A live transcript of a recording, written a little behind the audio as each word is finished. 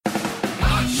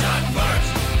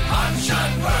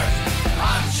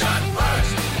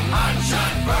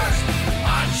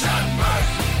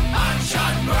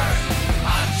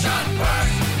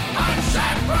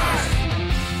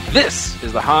This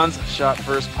is the Hans Shot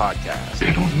First podcast.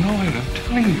 They don't know it, I'm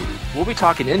telling you. We'll be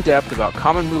talking in depth about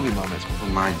common movie moments For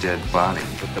my dead body.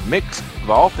 with the mix of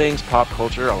all things pop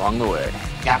culture along the way.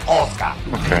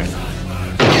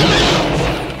 Okay.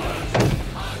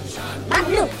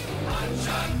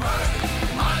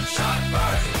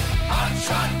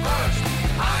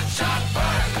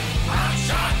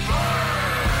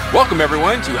 Welcome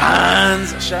everyone to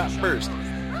Hans Shot First.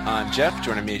 I'm Jeff.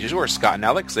 Joining me as usual are Scott and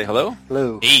Alex. Say hello.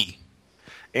 Hello. Hey.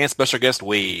 And special guest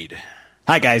Wade.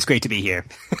 Hi guys, great to be here.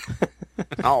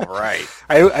 All right.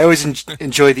 I always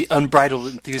enjoy the unbridled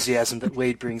enthusiasm that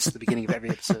Wade brings to the beginning of every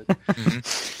episode.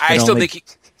 I still only-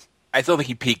 think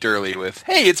he peaked early with,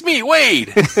 "Hey, it's me,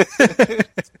 Wade,"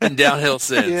 and downhill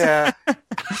since. Yeah,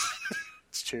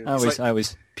 it's true. I It's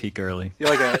always peak early.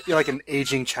 you're like an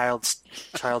aging child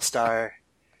star,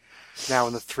 now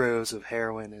in the throes of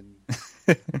heroin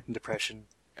and depression.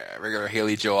 Regular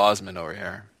Haley Joel Osment over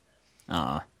here.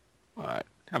 Aw. What?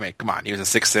 I mean, come on. He was in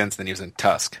Sixth Sense, then he was in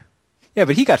Tusk. Yeah,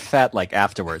 but he got fat like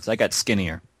afterwards. I got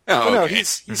skinnier. Oh, Oh, no, okay.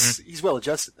 he's well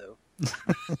adjusted though.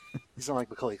 He's not like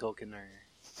Macaulay Culkin or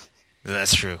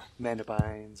That's true. Amanda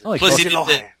Bynes. I like Plus, Lindsay he did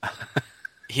Lohan.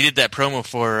 He did that promo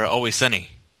for Always Sunny.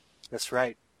 That's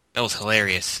right. That was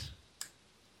hilarious.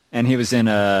 And he was in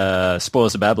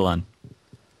Spoils of Babylon.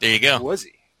 There you go. Was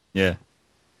he? Yeah.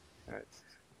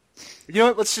 You know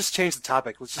what? Let's just change the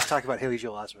topic. Let's just talk about Haley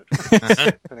Joel Osment for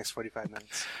the next 45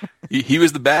 minutes. He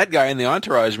was the bad guy in the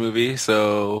Entourage movie,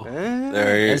 so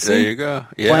Is there he? you go.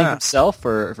 Playing Yeah, himself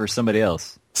or for somebody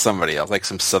else? somebody else, like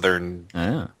some southern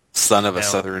Oh. son of a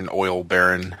Hell. southern oil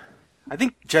baron.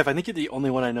 Jeff, I think you're the only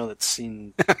one I know that's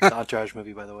seen the Entourage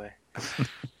movie, by the way.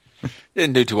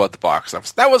 Didn't do too well at the box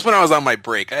office. That was when I was on my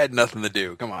break. I had nothing to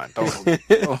do. Come on,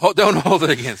 don't hold it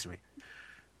against me.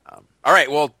 All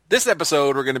right, well, this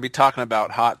episode we're going to be talking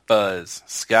about Hot Fuzz.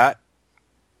 Scott,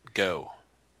 go.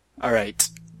 All right.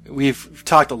 We've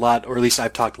talked a lot, or at least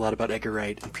I've talked a lot about Edgar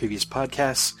Wright in previous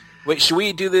podcasts. Wait, should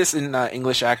we do this in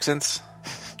English accents?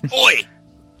 Oi!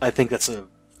 I think that's a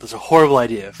horrible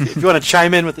idea. If you want to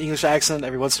chime in with the English accent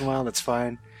every once in a while, that's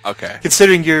fine. Okay.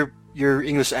 Considering your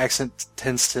English accent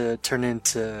tends to turn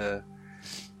into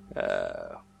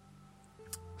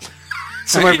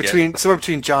somewhere Yeah.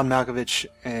 between John Malkovich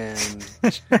and.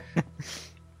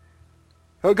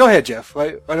 Oh, go ahead, Jeff.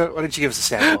 Why don't you give us a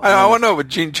sample? I want to know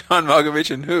between John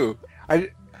Malkovich and who?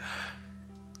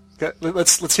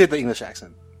 Let's hear the English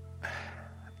accent.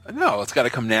 No, it's got to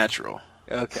come natural.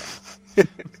 Okay.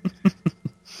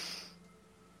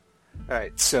 All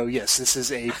right. So yes, this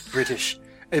is a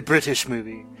British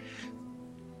movie.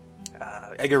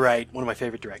 Edgar Wright, one of my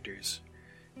favorite directors.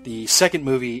 The second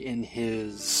movie in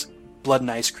his Blood and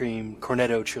Ice Cream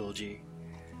Cornetto trilogy.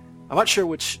 I'm not sure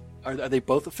which are they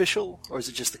both official, or is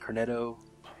it just the Cornetto,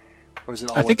 or is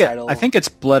it all one title? I think it's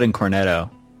Blood and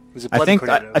Cornetto. Was it I Blood think and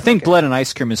Cornetto? I think Okay. Blood and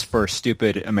Ice Cream is for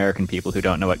stupid American people who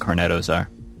don't know what cornettos are.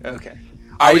 Okay.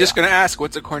 I was just going to ask,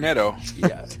 what's a cornetto?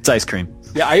 Yeah. It's ice cream.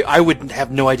 Yeah. I would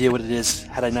have no idea what it is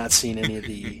had I not seen any of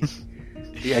the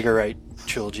Edgar Wright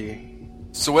trilogy.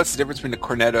 So what's the difference between a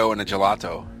cornetto and a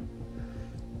gelato?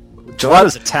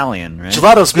 Gelato's Italian, right?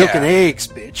 Gelato's milk Yeah. and eggs,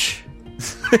 bitch.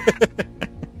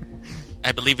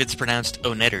 I believe it's pronounced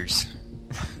Onetters.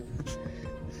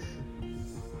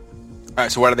 All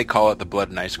right, so why do they call it the Blood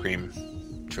and Ice Cream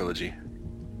trilogy?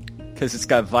 Because it's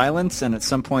got violence, and at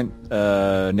some point,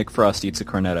 Nick Frost eats a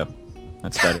cornetto.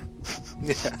 That's better.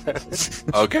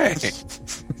 Okay.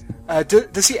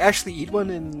 Does he actually eat one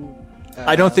in?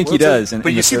 I don't think he what's it? does.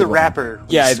 But you see third the one. wrapper.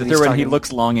 Yeah, when the he's third one, he talking-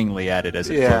 looks longingly at it as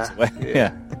it Yeah, floats away. yeah.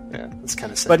 Yeah. Yeah, that's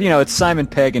kind of sad. But, you know, it's Simon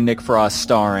Pegg and Nick Frost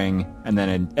starring, and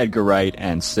then Edgar Wright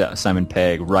and Simon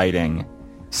Pegg writing.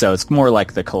 So it's more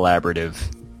like the collaborative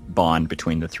bond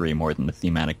between the three more than the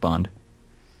thematic bond.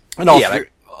 and all, yeah,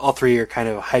 all three are kind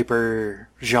of hyper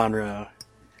genre.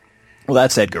 Well,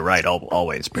 that's Edgar Wright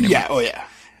always, pretty much. Oh yeah,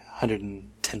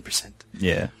 110%.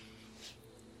 Yeah.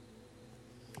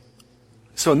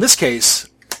 So in this case,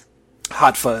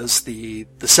 Hot Fuzz, the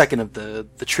second of the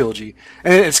trilogy,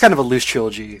 and it's kind of a loose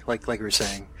trilogy, like we were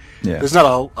saying. Yeah. There's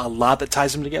not a lot that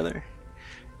ties them together,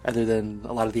 other than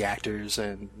a lot of the actors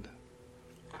and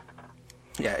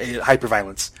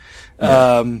hyperviolence.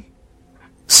 Yeah.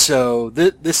 So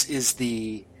this is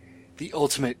the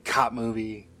ultimate cop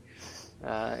movie,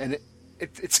 and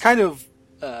it's kind of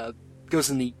goes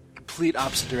in the complete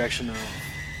opposite direction of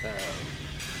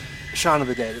Shaun of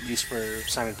the Dead, at least for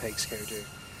Simon Pegg's character.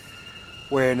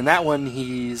 Wherein in that one,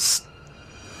 he's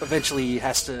eventually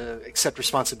has to accept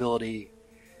responsibility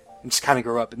and just kind of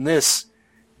grow up. In this,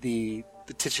 the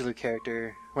titular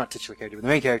character, well, not titular character, but the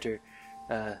main character,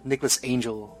 Nicholas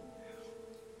Angel,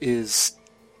 is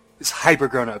is hyper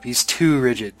grown up. He's too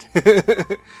rigid.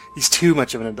 He's too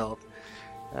much of an adult.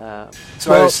 I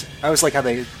always like how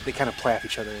they kind of play off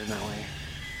each other in that way.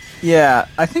 Yeah,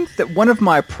 I think that one of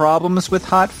my problems with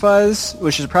Hot Fuzz,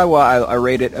 which is probably why I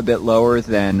rate it a bit lower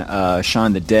than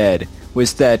Shaun the Dead,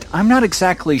 was that I'm not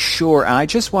exactly sure, and I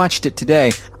just watched it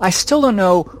today, I still don't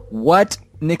know what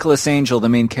Nicholas Angel, the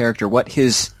main character, what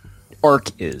his arc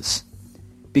is.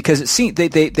 Because it seems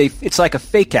it's like a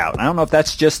fake out. I don't know if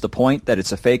that's just the point that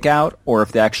it's a fake out, or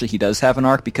if actually he does have an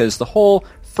arc, because the whole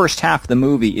first half of the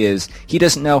movie is he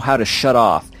doesn't know how to shut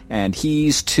off, and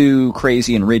he's too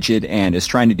crazy and rigid and is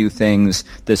trying to do things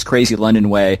this crazy London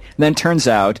way. And then it turns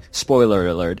out, spoiler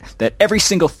alert, that every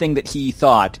single thing that he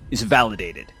thought is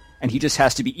validated, and he just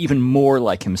has to be even more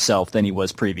like himself than he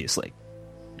was previously.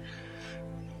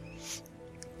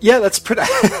 Yeah, that's pretty.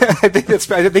 I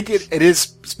think it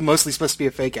is mostly supposed to be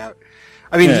a fake out.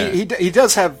 I mean, yeah. he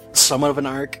does have somewhat of an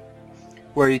arc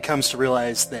where he comes to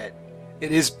realize that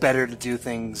it is better to do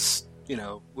things,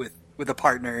 with a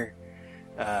partner,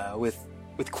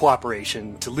 with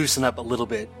cooperation, to loosen up a little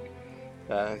bit.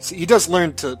 So he does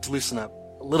learn to loosen up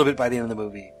a little bit by the end of the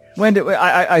movie. When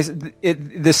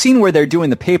the scene where they're doing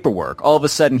the paperwork, all of a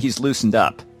sudden he's loosened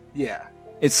up. Yeah,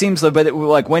 it seems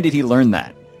like when did he learn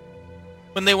that?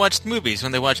 When they watched movies,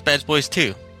 when they watched Bad Boys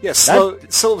 2. Yeah,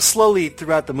 slowly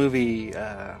throughout the movie,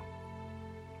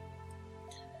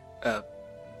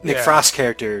 Nick Frost's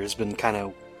character has been kind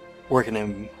of working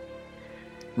him.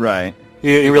 Right.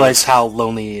 He realized how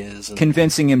lonely he is. And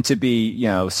convincing him to be,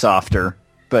 softer,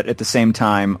 but at the same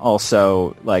time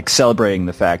also, celebrating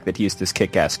the fact that he's this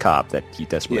kick-ass cop that he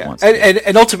desperately wants to be.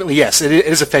 And ultimately, yes, it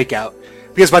is a fake out.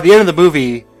 Because by the end of the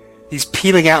movie, he's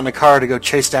peeling out in a car to go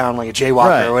chase down a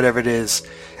jaywalker or whatever it is.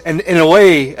 And in a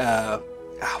way,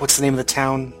 what's the name of the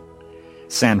town?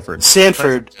 Sanford.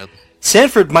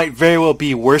 Sanford might very well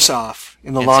be worse off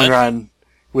in the long run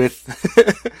with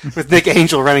with Nick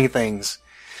Angel running things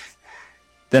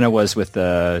than it was with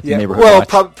the neighborhood. Well,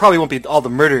 probably won't be all the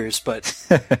murders, but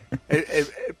it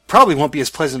probably won't be as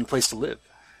pleasant a place to live.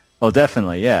 Well,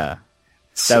 definitely, yeah.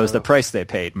 That was the price they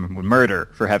paid, murder,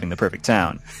 for having the perfect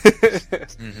town.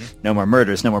 Mm-hmm. No more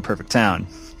murders, no more perfect town.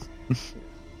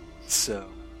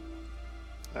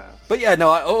 But yeah,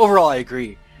 no, overall I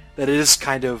agree that it is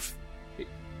kind of,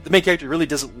 the main character really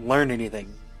doesn't learn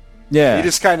anything. Yeah. He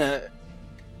just kind of,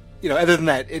 other than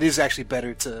that, it is actually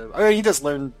better to, he does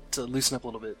learn to loosen up a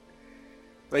little bit.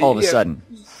 But all of a sudden.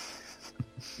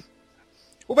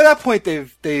 Well, by that point,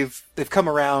 they've come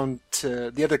around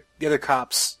to the other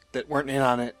cops that weren't in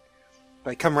on it,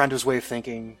 come around to his way of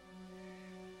thinking.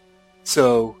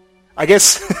 So, I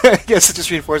guess it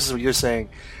just reinforces what you're saying,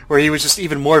 where he was just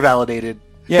even more validated.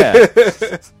 Yeah.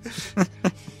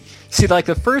 See,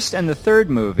 the first and the third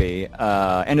movie,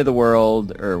 End of the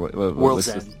World, or World's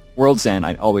End. World's End,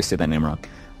 I always say that name wrong.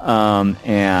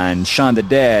 And Shaun the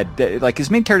Dead,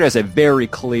 his main character has a very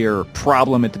clear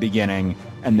problem at the beginning,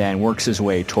 and then works his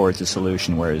way towards a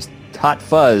solution, whereas Hot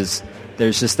Fuzz,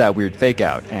 there's just that weird fake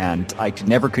out, and I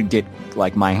never could get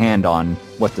my hand on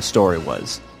what the story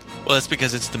was. Well, that's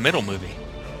because it's the middle movie.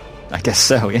 I guess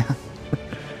so, yeah.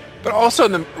 But also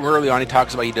early on he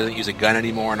talks about he doesn't use a gun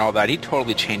anymore and all that. He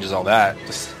totally changes all that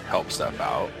to help stuff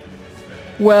out.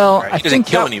 Well, right? I think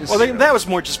kill anybody. Well, that was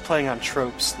more just playing on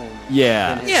tropes than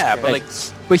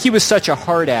but he was such a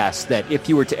hard ass that if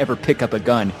he were to ever pick up a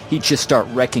gun, he'd just start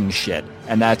wrecking shit,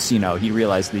 and that's he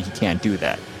realized that he can't do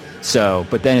that. So,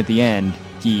 but then at the end,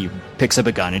 he picks up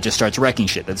a gun and just starts wrecking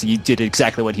shit. He did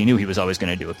exactly what he knew he was always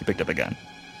going to do if he picked up a gun.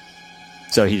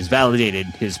 So he's validated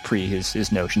his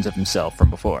notions of himself from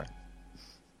before.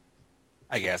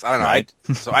 I guess. I don't know. Right.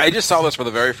 So I just saw this for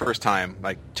the very first time,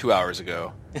 2 hours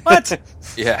ago. What?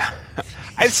 Yeah.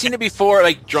 I've seen it before,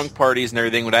 drunk parties and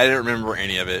everything, but I didn't remember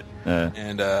any of it.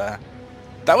 And that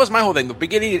was my whole thing. The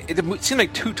beginning, it seemed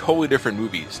like two totally different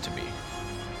movies to me.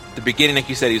 The beginning, like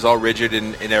you said, he's all rigid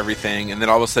and everything, and then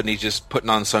all of a sudden he's just putting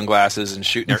on sunglasses and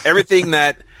shooting everything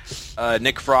that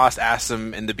Nick Frost asked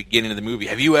him in the beginning of the movie.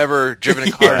 Have you ever driven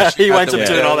a car? He winds up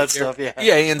doing all that stuff, yeah.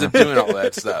 Yeah, he ends up doing all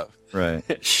that stuff. Right.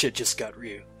 Shit just got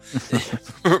real.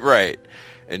 Right.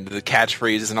 And the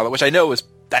catchphrases and all that, which I know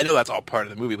that's all part of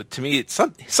the movie, but to me, it's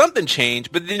something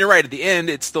changed. But then you're right, at the end,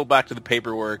 it's still back to the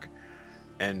paperwork,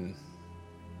 and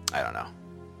I don't know.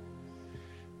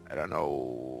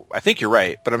 I think you're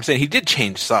right, but I'm saying he did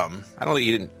change some. I don't think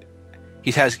he didn't.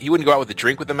 He wouldn't go out with a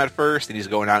drink with them at first, and he's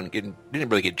going out and didn't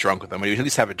really get drunk with them. But he would at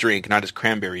least have a drink, not just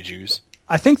cranberry juice.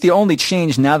 I think the only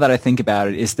change, now that I think about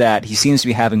it, is that he seems to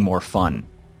be having more fun.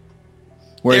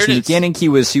 Whereas There in it the is. beginning, he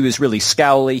was really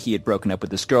scowly. He had broken up with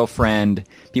his girlfriend.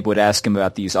 People would ask him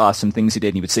about these awesome things he did,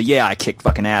 and he would say, "Yeah, I kick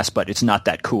fucking ass, but it's not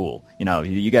that cool. You know,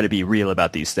 you got to be real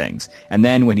about these things." And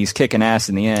then when he's kicking ass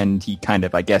in the end, he kind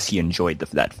of, I guess, he enjoyed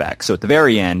that fact. So at the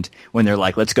very end, when they're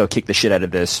like, "Let's go kick the shit out of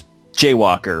this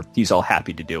jaywalker," he's all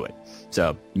happy to do it.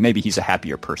 So maybe he's a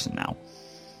happier person now.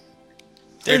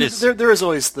 There it is. There is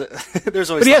always there's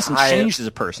always But he the hasn't high, changed as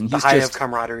a person. the He's high just of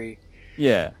camaraderie.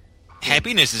 yeah.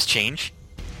 Happiness has changed.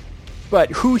 But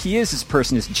who he is as a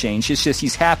person hasn't changed. It's just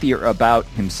he's happier about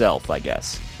himself, I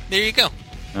guess. There you go. All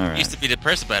right. He used to be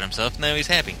depressed about himself, now he's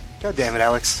happy. God damn it,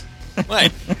 Alex.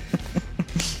 What?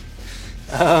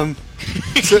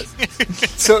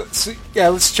 So yeah,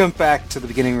 let's jump back to the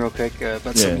beginning real quick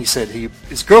about Yeah. something he said.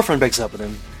 His girlfriend breaks up with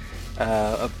him.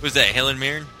 Was that Helen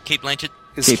Mirren? Kate Blanchett?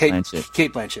 Is Kate Blanchett.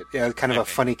 Kate Blanchett. Yeah, kind of a Okay.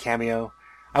 funny cameo.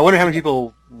 I wonder how many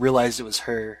people realized it was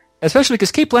her. Especially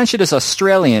because Kate Blanchett is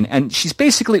Australian, and she's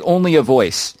basically only a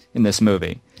voice in this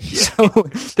movie. So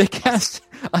they cast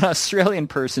an Australian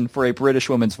person for a British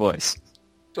woman's voice.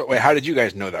 So, wait, how did you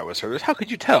guys know that was her? How could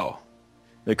you tell?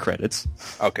 The credits.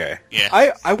 Okay. Yeah.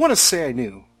 I want to say I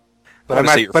knew, but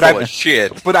I say you're full of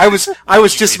shit. But I was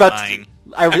just You're about lying.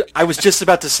 I was just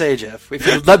about to say, Jeff, if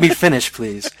you let me finish,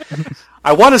 please.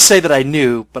 I want to say that I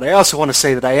knew, but I also want to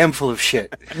say that I am full of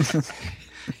shit.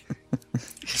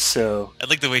 So I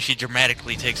like the way she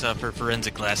dramatically takes off her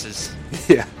forensic glasses.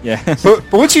 yeah, Yeah.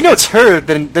 but once you know it's her,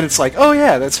 then it's like, oh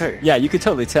yeah, that's her. Yeah, you could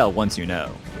totally tell once you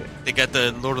know. They got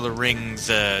the Lord of the Rings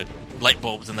light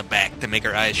bulbs in the back to make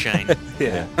her eyes shine.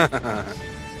 Yeah.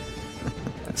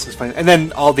 This is funny. And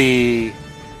then all the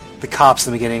cops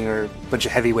in the beginning are a bunch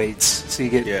of heavyweights. So you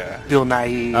get Yeah. Bill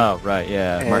Nighy, Oh, right,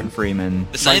 yeah. And- Martin Freeman. The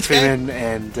Martin science guy? Freeman,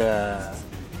 and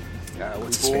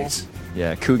what's his face?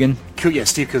 Yeah, Coogan. Yeah,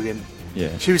 Steve Coogan.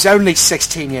 Yeah. She was only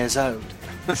 16 years old.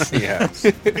 Yeah.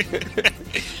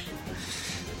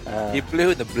 He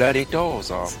blew the bloody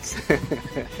doors off.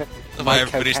 Why Mike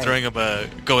everybody's Cocaine. throwing up a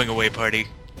going away party.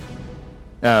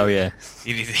 Oh, yeah.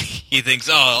 He thinks,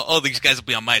 oh, all these guys will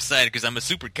be on my side because I'm a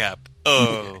super cop.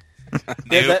 Oh,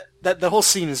 Yeah, nope. that whole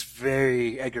scene is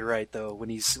very Edgar Wright though. When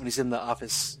he's in the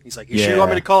office, he's like, "You sure Yeah. you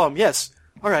want me to call him?" "Yes."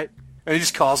 "All right." And he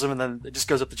just calls him, and then it just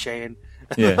goes up the chain.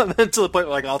 Yeah. Until the point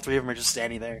where like all three of them are just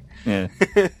standing there. Yeah.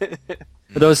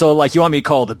 But those all like, you want me to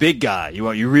call the big guy? You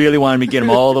really wanted me to get him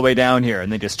all the way down here,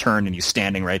 and they just turn and he's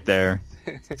standing right there.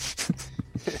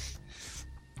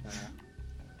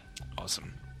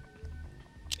 Awesome.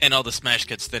 And all the smash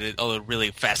cuts all the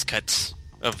really fast cuts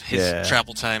of his Yeah.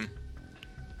 travel time.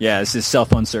 Yeah, as his cell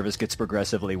phone service gets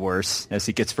progressively worse as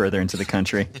he gets further into the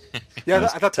country. Yeah,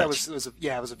 Nice I thought that touch.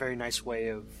 was a very nice way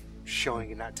of showing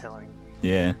and not telling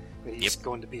Yeah, that he's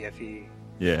going to BFE,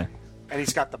 yeah, and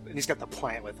he's got the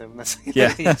plant with him. That's yeah.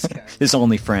 he's got. His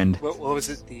only friend. What was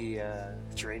it? The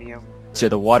geranium. So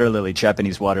the water lily,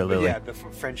 Japanese water lily. Yeah, the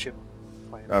friendship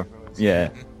plant. Oh, whatever it was. yeah.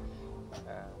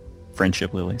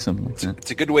 Friendship lily, something like that.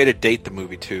 It's a good way to date the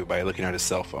movie, too, by looking at his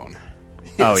cell phone.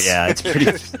 Oh yeah, it's pretty.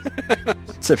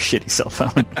 It's a shitty cell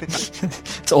phone.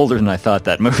 It's older than I thought.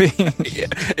 That movie. Yeah,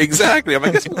 exactly. I'm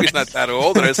like, this movie's not that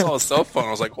old, and I saw a cell phone.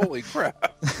 I was like, holy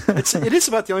crap. It is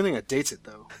about the only thing that dates it,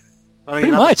 though. I mean,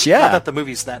 Pretty not much, that, yeah. Not that the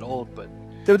movie's that old, but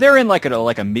They're in like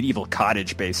a medieval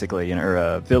cottage, basically, or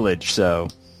a village. So,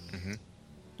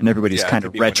 and everybody's Yeah, it kind could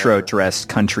of be retro whenever. dressed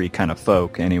country kind of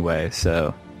folk, anyway.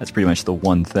 So that's pretty much the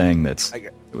one thing that's I it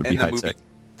get, would be and high tech.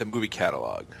 the movie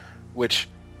catalog, which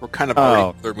were kind of Oh.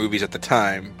 already their movies at the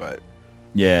time, but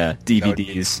Yeah, would be-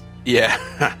 DVDs.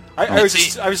 yeah. I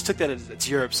See- always took that as it's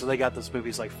Europe, so they got those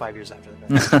movies like 5 years after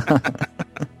that.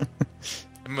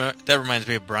 That reminds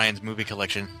me of Brian's movie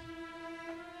collection.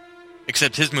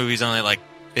 Except his movie's only like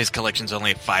his collection's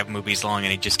only 5 movies long,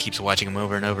 and he just keeps watching them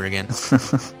over and over again.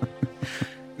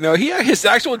 No, his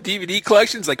actual DVD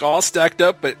collection's like all stacked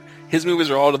up, but his movies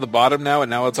are all to the bottom now, and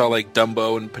now it's all like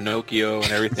Dumbo and Pinocchio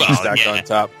and everything Well, stacked yeah. on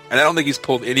top. And I don't think he's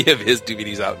pulled any of his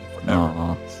DVDs out in forever.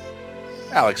 Aw.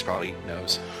 Alex probably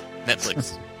knows.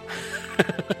 Netflix.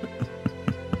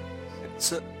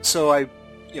 So I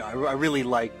really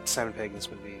liked Simon Pegg in this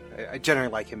movie. I generally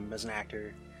like him as an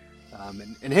actor,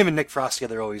 and him and Nick Frost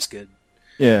together are always good.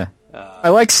 Yeah, I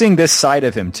like seeing this side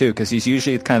of him too, because he's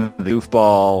usually kind of the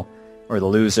goofball or the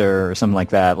loser or something like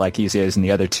that, like he is in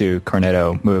the other 2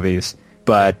 Cornetto movies.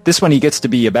 But this one, he gets to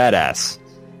be a badass,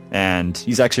 and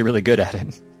he's actually really good at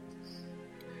it.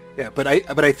 Yeah, but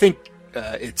I think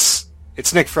it's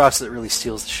Nick Frost that really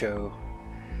steals the show.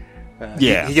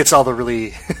 Yeah. he gets all the really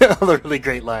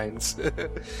great lines.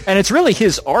 And it's really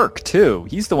his arc too.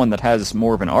 He's the one that has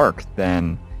more of an arc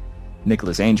than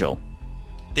Nicholas Angel,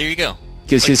 There you go.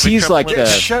 because Like Quick he's Trouble like with-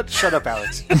 the Shut up,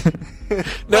 Alex.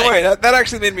 No way, that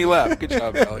actually made me laugh. Good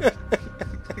job, Alex.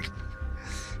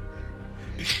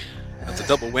 That's a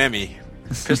double whammy.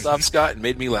 Pissed off Scott and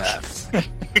made me laugh.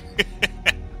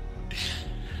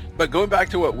 But going back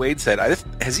to what Wade said,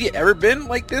 has he ever been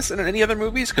like this in any other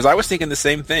movies? Because I was thinking the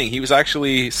same thing. He was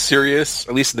actually serious,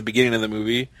 at least at the beginning of the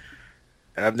movie.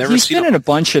 And I've never He's seen been him. in a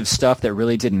bunch of stuff that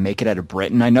really didn't make it out of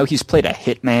Britain. I know he's played a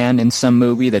hitman in some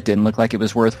movie that didn't look like it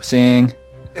was worth seeing.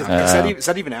 Is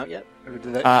that even out yet? Or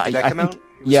did that come out? It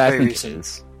was Yeah, I very think recent. it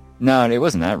is. No, it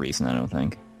wasn't that recent, I don't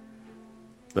think.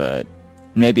 But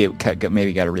maybe it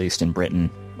got released in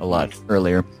Britain a lot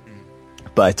earlier.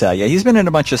 But yeah, he's been in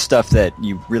a bunch of stuff that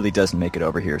really doesn't make it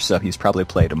over here, so he's probably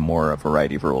played a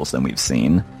variety of roles than we've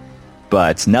seen.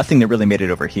 But nothing that really made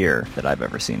it over here that I've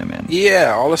ever seen him in.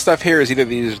 Yeah, all the stuff here is either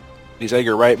these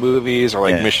Edgar Wright movies or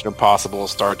like Mission Impossible,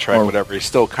 Star Trek, Or whatever. He's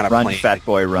still kind of Run, playing. Fat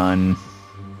Boy, Run.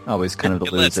 Always kind of the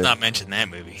Let's loser. not mention that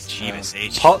movie. Jeebus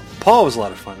H. Paul was a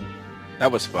lot of fun.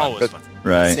 That was fun. Paul was but fun.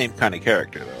 Right. Same kind of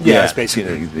character, though. Yeah, it's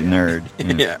basically the nerd.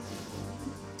 Yeah.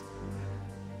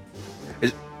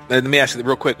 Let me ask you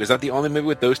real quick. Is that the only movie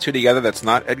with those two together that's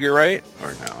not Edgar Wright?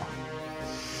 Or no?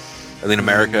 At least in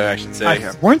America, I should say.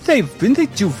 Didn't they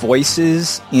do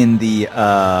voices in the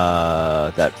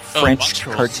that French Watch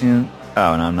cartoon?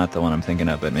 Oh, no, not the one I'm thinking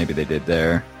of, but maybe they did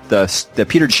there. The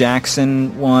Peter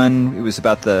Jackson one. It was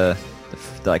about the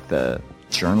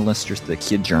journalist or the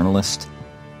kid journalist.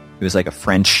 It was like a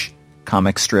French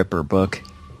comic strip or book.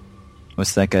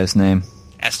 What's that guy's name?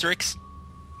 Asterix?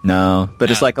 No, but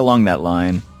it's No. like along that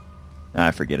line.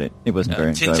 I forget it. It wasn't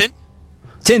very Tintin?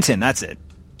 Tintin, that's it.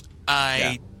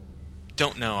 I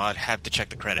don't know. I'd have to check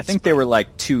the credits. I think they were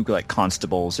like two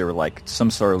constables. They were like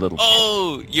some sort of little.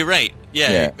 Oh, you're right.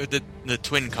 Yeah, Yeah. the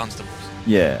twin constables.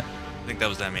 Yeah. I think that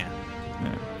was them, yeah.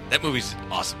 Yeah. That movie's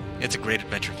awesome. It's a great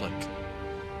adventure flick.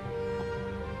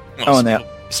 Well, Oh, and that-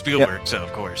 Spielberg, so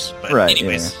of course. But Right,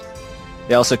 anyways,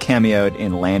 They also cameoed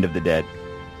in Land of the Dead.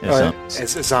 as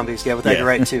zombies. As zombies, yeah, with Edgar Yeah.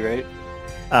 Wright too, right?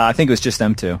 I think it was just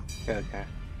them two. Okay.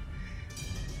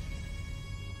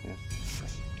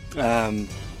 Yeah.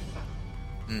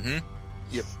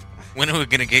 Yep. when are we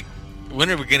gonna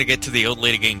get to the old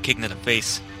lady getting kicked in the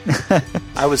face?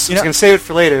 I was You know- going to save it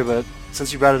for later, but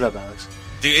since you brought it up, Alex.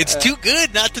 Dude, it's too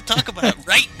good not to talk about it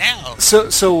right now.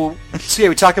 So yeah,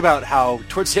 we talk about how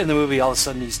towards the end of the movie, all of a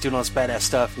sudden he's doing all this badass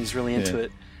stuff and he's really into Yeah.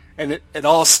 it, and it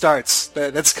all starts.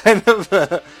 That's kind of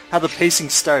how the pacing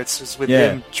starts, is with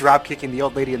him drop kicking the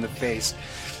old lady in the face,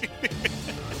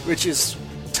 which is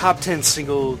top 10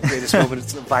 single greatest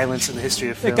moments of violence in the history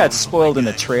of film. It got spoiled in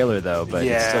the trailer though, but it's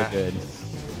Yeah. still good.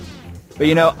 But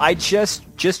I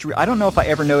I don't know if I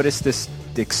ever noticed this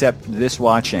except this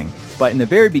watching, but in the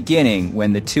very beginning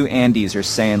when the two Andys are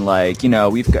saying like,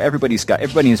 everybody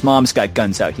and his mom's got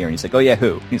guns out here, and he's like, oh yeah,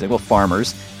 who? He's like, well,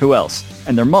 farmers. Who else?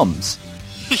 And their mums.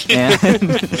 And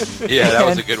Yeah, that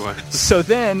was a good one. so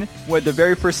then, what the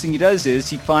very first thing he does is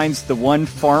he finds the one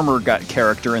farmer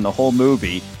character in the whole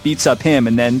movie, beats up him,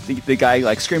 and then the guy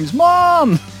like screams,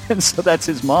 "Mom!" And so that's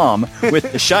his mom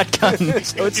with the shotgun.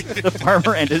 So it's the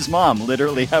farmer and his mom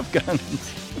literally have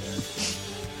guns.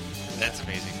 That's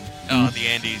amazing. Oh, the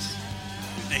Andes.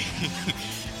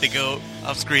 They go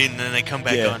off screen and then they come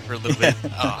back Yeah. on for a little bit.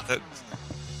 Oh, that's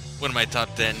one of my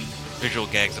top 10 visual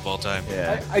gags of all time.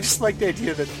 Yeah. I just like the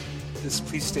idea that this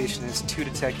police station has two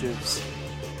detectives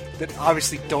that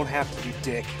obviously don't have to do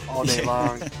dick all day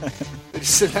long. They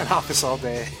just sit in that office all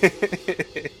day.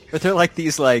 But they're like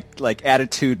these like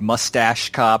attitude mustache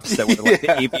cops that wear like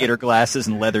the aviator glasses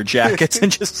and leather jackets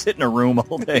and just sit in a room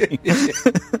all day.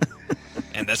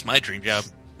 And that's my dream job.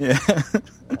 Yeah.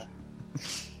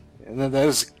 And then that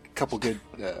was a couple good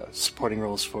supporting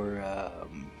roles for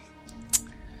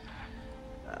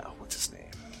what's his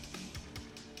name?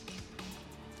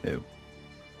 Who?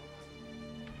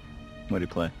 What did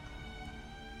he play?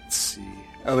 Let's see.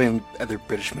 Oh, in other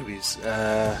British movies. You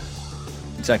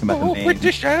talking about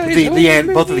the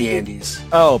main? Both of the Andes.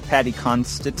 Oh, Paddy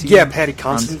Constantine. Yeah, Paddy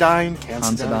Considine.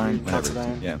 Considine. Whatever.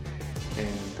 Considine. Yeah.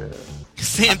 And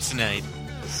Samsonite.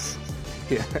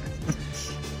 yeah.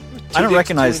 I don't dicks,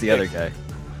 recognize two the other dick. guy.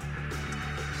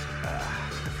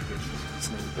 His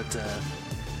name, but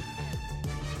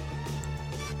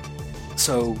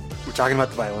so we're talking about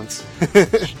the violence.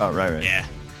 Oh, right. Yeah.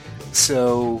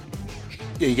 So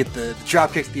yeah, you get the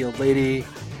drop kick to the old lady.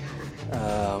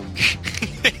 Her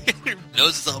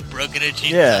nose is all broken and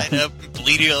she's Yeah. tied up,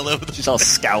 bleeding all over the She's all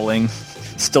scowling,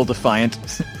 still defiant.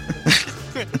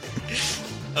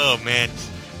 Oh, man.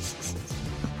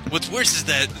 What's worse is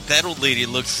that old lady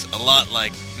looks a lot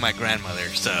like my grandmother,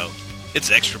 so it's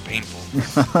extra painful.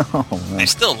 Oh, I man.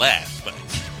 still laugh, but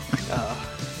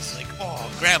it's like, oh,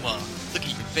 grandma. Look at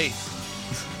your face.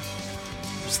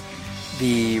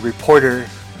 The reporter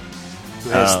who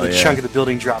has Oh, the yeah. chunk of the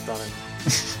building dropped on him.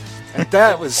 And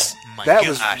that was My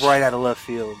was gosh. right out of left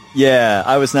field. Yeah,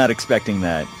 I was not expecting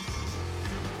that.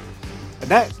 And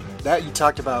that you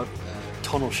talked about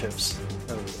tonal shifts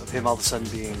of him all of a sudden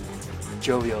being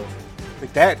jovial.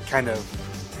 Like that kind of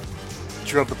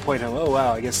drove the point home. Oh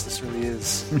wow, I guess this really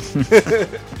is.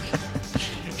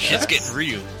 Shit's getting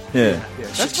real. Yeah. Yeah, shit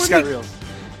That's just funny. got real.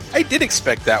 I did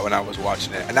expect that when I was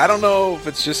watching it, and I don't know if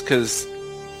it's just because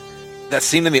that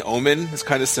scene in The Omen is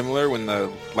kind of similar when the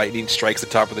lightning strikes the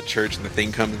top of the church and the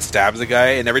thing comes and stabs the guy,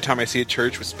 and every time I see a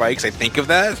church with spikes, I think of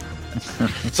that.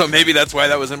 So maybe that's why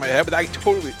that was in my head, but I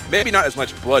totally, maybe not as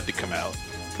much blood to come out,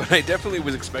 but I definitely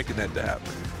was expecting that to happen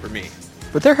for me.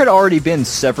 But there had already been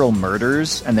several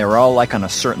murders, and they were all like on a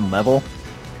certain level,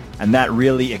 and that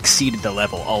really exceeded the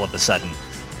level all of a sudden.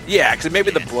 Yeah, because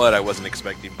maybe the blood I wasn't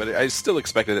expecting, but I still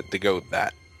expected it to go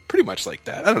that, pretty much like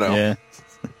that. I don't know. Yeah.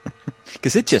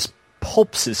 Because it just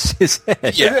pulps his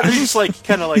head. Yeah. He's just like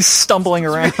kind of like He's stumbling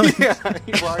around. yeah.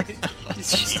 He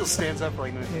still stands up for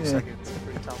like a few seconds. It's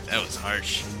pretty tough. That was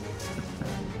harsh.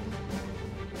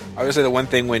 I would say the one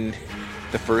thing when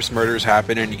the first murders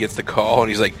happen and he gets the call and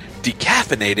he's like,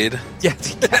 decaffeinated, Yeah.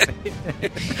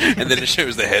 and then it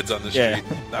shows the heads on the street. Yeah.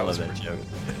 That I was love that pretty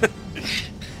joke.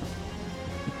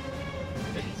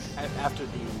 After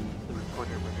the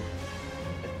reporter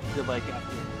murder, they're like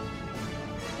after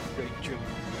great dream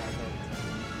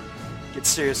gets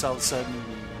serious all of a sudden,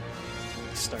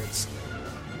 he starts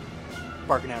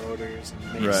barking out orders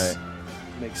and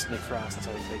makes Nick Frost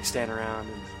stand around,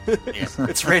 and Yeah.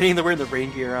 it's raining. They're wearing the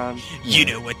rain gear on, You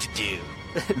know what to do.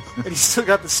 and he's still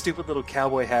got the stupid little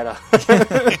cowboy hat on.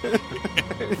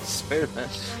 He's wearing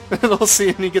that. The whole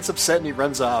scene, and he gets upset and he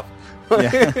runs off.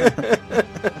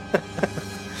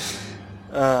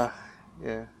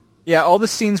 Yeah. Yeah, all the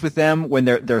scenes with them when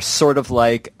they're sort of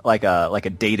like a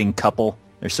dating couple.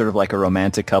 They're sort of like a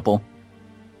romantic couple.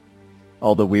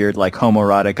 All the weird like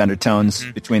homoerotic undertones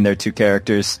between their two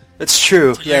characters. That's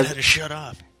true. Learn Yeah, how to shut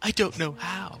off. I don't know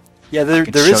how. yeah. There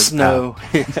Fucking is shut no.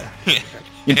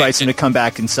 He invites him to come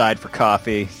back inside for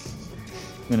coffee.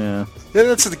 You know. Yeah,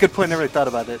 that's a good point. I never really thought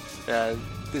about it.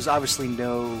 There's obviously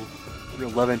no real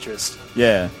love interest,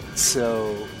 Yeah,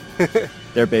 so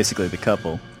they're basically the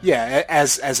couple. yeah,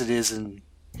 as it is in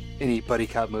any buddy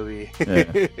cop movie. Yeah.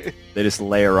 They just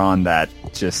layer on that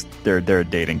just they're a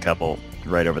dating couple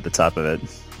right over the top of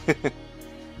it.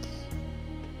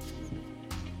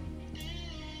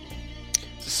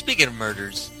 So speaking of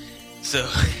murders, so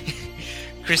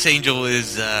Chris Angel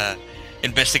is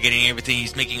investigating everything.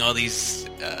 He's making all these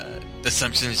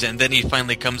assumptions, and then he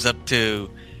finally comes up to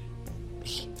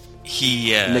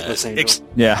he Nicholas Angel.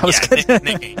 Yeah, I was gonna...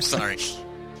 nickname. Sorry.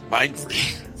 Mind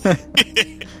freak.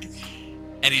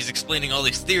 And he's explaining all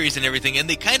these theories and everything, and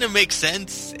they kind of make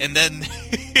sense. And then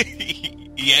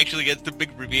he actually gets the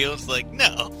big reveal. It's like,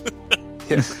 no,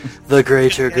 The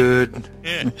greater good.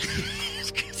 yeah,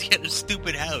 because he had a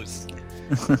stupid house.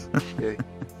 Yeah.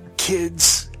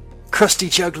 Kids, crusty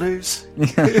jugglers.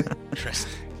 Trust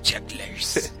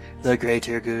jugglers. The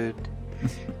greater good.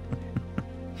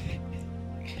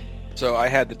 So I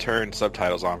had to turn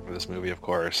subtitles on for this movie, of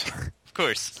course. Of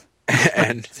course,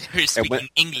 and we're speaking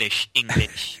English.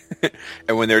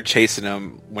 and when they're chasing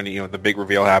him, when the big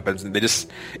reveal happens, and they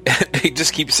just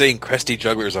keep saying "crusty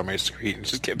jugglers" on my screen.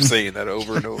 Just kept saying that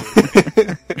over and over.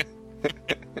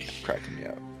 Cracking me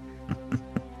up.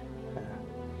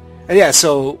 And yeah,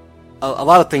 so a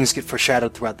lot of things get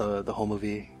foreshadowed throughout the whole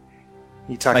movie.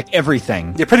 You talk like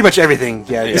everything. yeah, pretty much everything.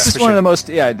 Yeah, This is one of the most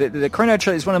the Cornetto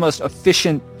trilogy is one of the most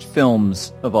efficient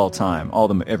films of all time.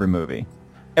 Every movie,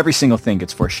 every single thing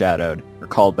gets foreshadowed or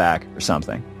called back or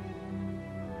something.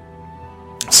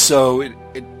 So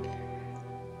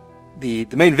the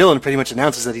main villain pretty much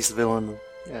announces that he's the villain.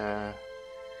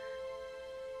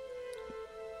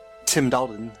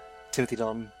 Timothy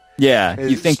Dalton. Yeah, you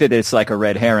It's- think that it's like a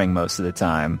red herring most of the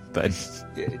time, but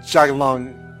Jogging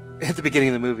along at the beginning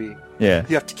of the movie. yeah,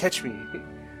 You have to catch me.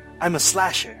 I'm a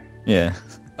slasher yeah.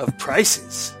 of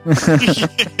prices.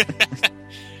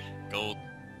 Gold.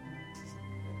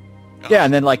 Yeah,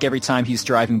 and then like every time he's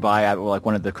driving by at like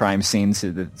one of the crime scenes,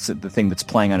 the thing that's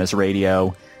playing on his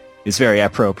radio is very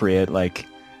appropriate. Like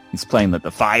he's playing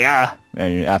the fire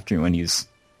after when he's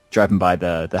driving by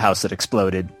the house that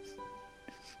exploded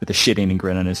with a shit-eating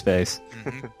grin on his face.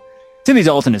 Timothy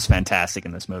Dalton is fantastic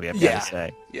in this movie, I've got to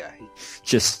say. Yeah,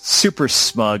 Just super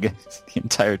smug the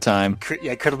entire time.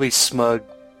 incredibly smug,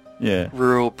 Yeah.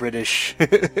 rural British.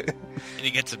 And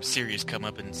he gets some serious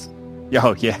comeuppance.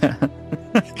 Oh, yeah.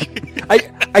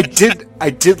 I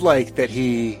did like that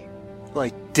he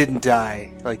like didn't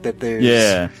die, like that there's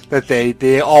that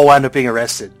they all wound up being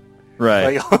arrested.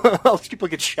 Right. Like all these people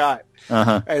get shot,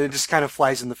 Uh-huh. and it just kind of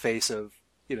flies in the face of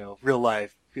real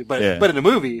life. But Yeah. but in a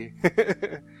movie,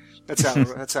 that's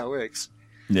how it works.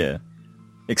 Yeah.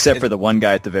 Except for the one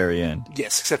guy at the very end.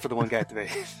 Yes, except for the one guy at the very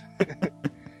end.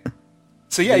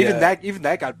 So yeah, even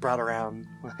that got brought around.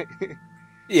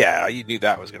 Yeah, you knew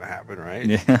that was going to happen, right?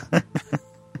 Yeah. I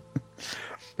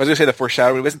was going to say the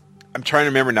foreshadowing wasn't. I'm trying to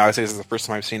remember now. I say this is the first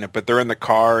time I've seen it, but they're in the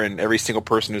car, and every single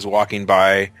person who's walking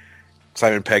by,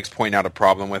 Simon Pegg's pointing out a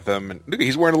problem with him. And look,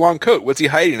 he's wearing a long coat. What's he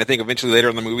hiding? I think eventually later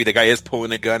in the movie, the guy is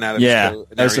pulling a gun out of his coat.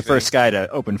 That was the first guy to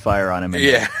open fire on him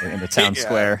in the town Yeah.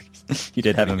 square. He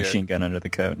did have a Pretty good. machine gun under the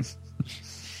coat.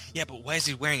 Yeah, but why is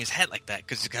he wearing his hat like that?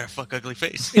 Because he's got a fuck ugly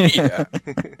face. Yeah.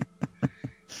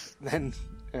 Then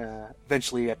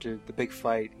eventually, after the big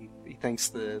fight, he thanks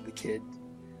the kid.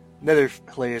 Another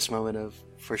hilarious moment of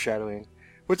foreshadowing.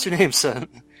 What's your name, son?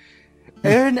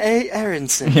 Aaron A.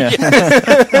 Aronson. Yeah.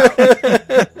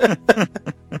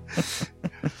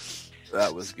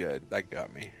 That was good. That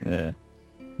got me. Yeah.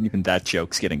 Even that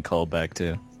joke's getting called back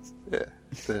too. Yeah,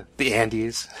 the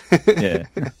Andes. Yeah.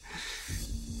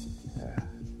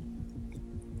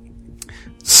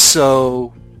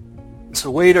 So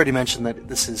Wade already mentioned that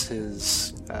this is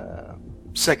his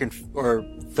second or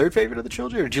third favorite of the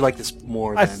trilogy, or do you like this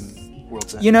more than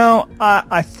World's End?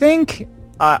 I think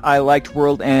I liked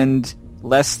World End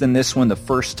less than this one the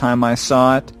first time I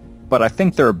saw it, but I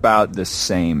think they're about the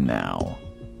same now,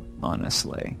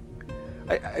 honestly.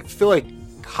 I feel like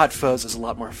Hot Fuzz is a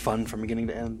lot more fun from beginning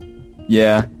to end.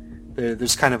 Yeah.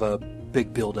 There's kind of a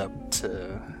big build-up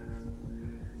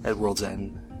at World's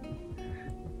End.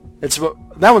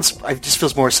 That one's it just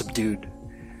feels more subdued.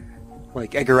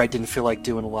 Like Edgar Wright didn't feel like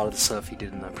doing a lot of the stuff he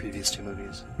did in the previous two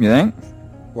movies, You think?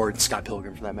 or Scott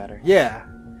Pilgrim for that matter. Yeah,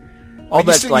 All you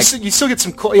that you still get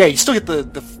some cool. Yeah, you still get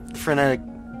the frenetic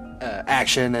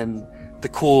action and the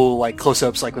cool like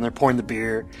close-ups, like when they're pouring the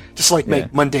beer, just to, like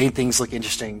make mundane things look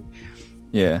interesting.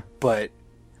 yeah. But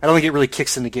I don't think it really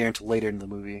kicks into gear until later in the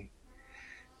movie.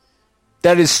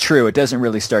 That is true. It doesn't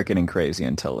really start getting crazy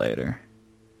until later.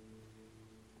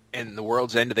 In the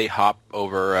World's End, do they hop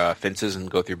over fences and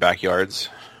go through backyards?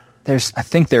 I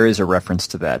think there is a reference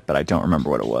to that, but I don't remember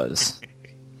what it was.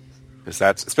 Because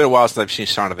it's been a while since I've seen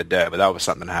Shaun of the Dead, but that was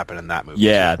something that happened in that movie.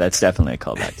 Yeah, that's definitely a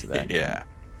callback to that. Yeah.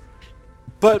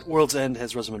 But World's End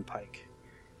has Rosamund Pike.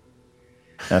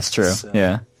 That's true. So-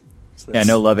 yeah. So Yeah, that's-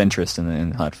 no love interest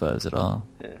in Hot Fuzz at all.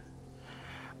 Yeah.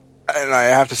 And I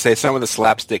have to say, some of the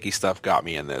slapsticky stuff got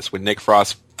me in this. When Nick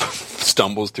Frost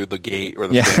stumbles through the gate or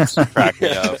the Yeah. fence, cracked me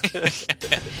up.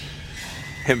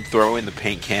 Him throwing the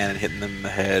paint can and hitting them in the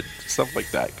head, stuff like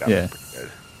that got Yeah. me pretty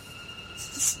good.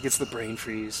 Gets the brain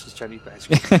freeze. Just trying to eat the ice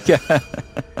cream. Yeah.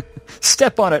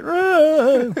 Step on it.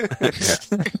 Run!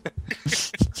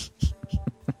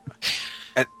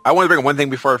 And I want to bring up one thing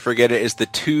before I forget it, is the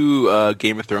two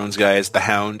Game of Thrones guys, the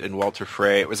Hound and Walter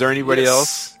Frey. Was there anybody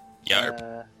else?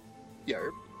 Yarp.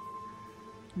 Yarp.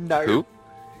 No. Who?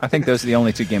 I think those are the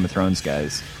only two Game of Thrones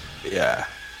guys. Yeah.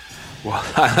 Well,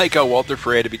 I like how Walter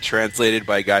Frey had to be translated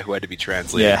by a guy who had to be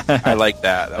translated. Yeah. I like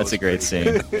that. That's a great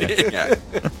scene. Yeah.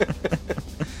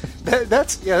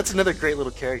 That's another great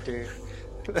little character.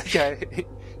 That guy,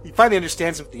 he finally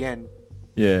understands him at the end,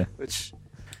 Yeah. which,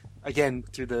 again,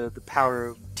 through the power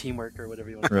of teamwork or whatever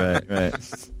you want to call Right.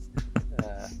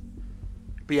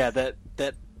 But yeah,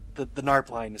 the NARP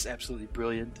line is absolutely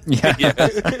brilliant. Yeah.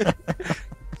 Yeah.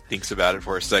 Thinks about it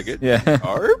for a second. Yeah.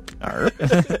 Arp. Arp.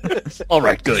 All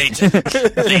right, good.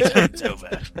 Playtime's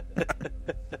over.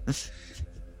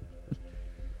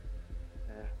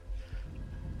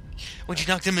 When you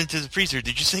knocked him into the freezer,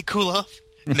 did you say cool off?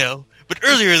 No. But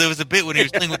earlier there was a bit when he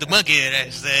was playing with the monkey and I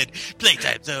said,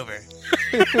 playtime's over.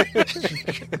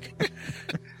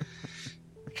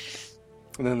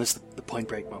 And then there's the Point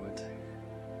Break moment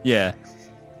Yeah.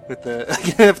 with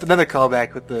with another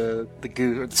callback with the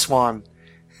goose or the swan.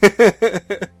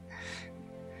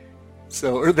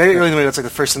 So very early in the movie, that's like the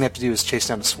first thing they have to do is chase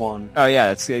down the swan, Oh,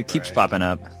 yeah. It keeps popping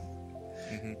up.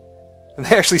 and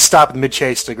they actually stop in mid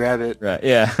chase to grab it. Right.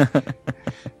 Yeah.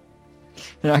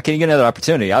 You're not going to get another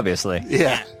opportunity, obviously.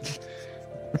 Yeah.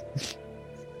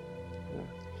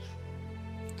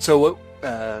 So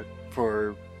what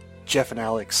for Jeff and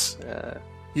Alex?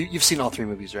 You've seen all three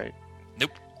movies, right?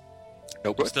 Nope.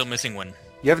 Nope. Still missing one.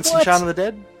 You haven't seen What? Shaun of the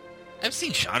Dead? I've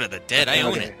seen Shaun of the Dead. I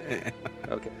own Okay. it.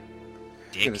 Okay.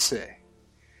 I'm Dick. gonna say.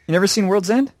 You never seen World's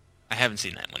End? I haven't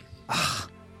seen that one.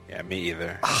 Yeah, me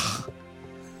either.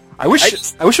 I wish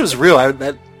it was real.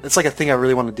 That's like a thing I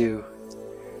really want to do.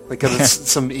 Like go to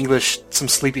some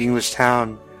sleepy English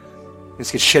town,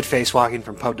 Just get shit-faced walking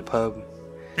from pub to pub.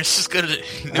 Let's just go to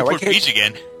why Newport can't- Beach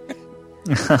again.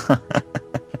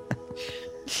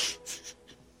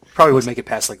 Probably would make it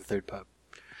past like the third pub.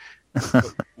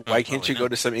 Why can't you probably go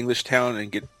to some English town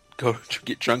and get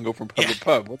drunk, go from pub to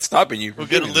pub? What's stopping you from We'll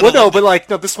get a doing little- that? Well, no, but like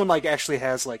no, this one like actually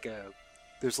has like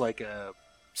there's like a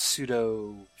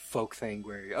pseudo folk thing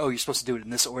where you're supposed to do it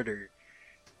in this order.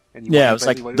 And you Yeah, want it was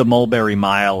like everybody- the Mulberry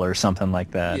Mile or something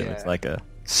like that. It Yeah. was like a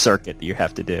circuit that you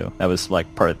have to do. That was like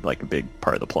a big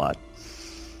part of the plot.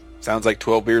 Sounds like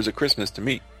 12 beers at Christmas to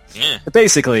me. Yeah. It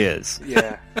basically is.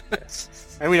 Yeah,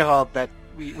 and we know how that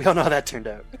we all know how that turned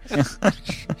out.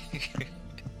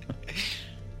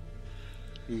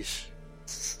 Yeesh.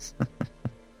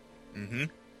 Mm-hmm.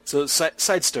 So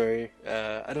side story.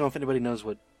 I don't know if anybody knows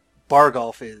what bar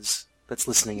golf is. That's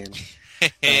listening in.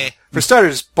 For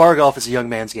starters, bar golf is a young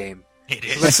man's game. It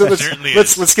is. Let's It certainly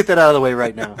is. let's get that out of the way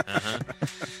right now.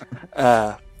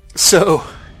 So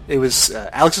it was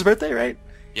Alex's birthday, right?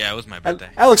 Yeah, it was my birthday.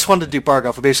 Alex wanted to do bar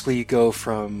golf. Basically, you go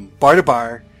from bar to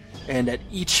bar, and at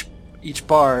each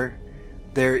bar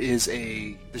there's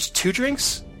 2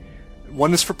 drinks.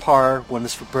 One is for par, one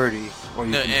is for birdie, or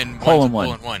you No, can, and Hole one's in a one.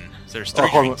 hole in one. So there's oh, 3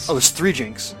 hold on. drinks. Oh, there's 3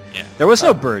 drinks. Yeah. There was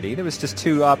no birdie. There was just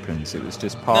 2 options. It was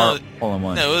just par, No, hole in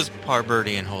one. No, it was par,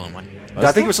 birdie, and hole in one. No,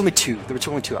 I think it was only 2. There were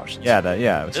only 2 options. Yeah,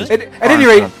 it was just At par any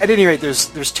and rate, there's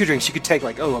 2 drinks. You could take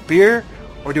like a beer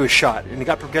or do a shot, and it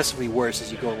got progressively worse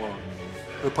as you go along,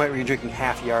 to the point where you're drinking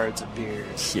half yards of beer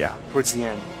yeah. towards the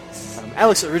end.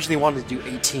 Alex originally wanted to do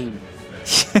 18,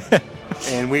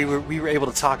 and we were able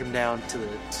to talk him down to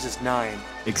just 9.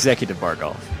 Executive bar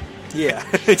golf. Yeah,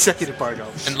 executive bar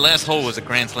golf. And the last hole was a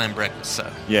Grand Slam breakfast, so...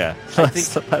 Yeah.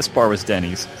 The last bar was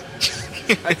Denny's.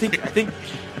 I think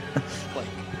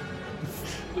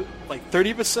like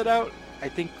 30 of us set out. I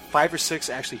think 5 or 6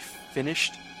 actually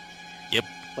finished. Yep.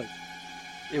 Like,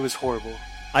 it was horrible.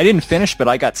 I didn't finish, but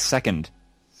I got second.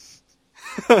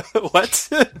 What?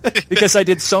 Because I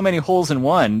did so many holes in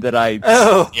one that I...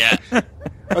 Oh, Yeah.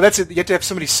 that's it. You have to have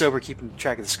somebody sober keeping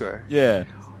track of the score. Yeah.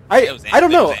 That was I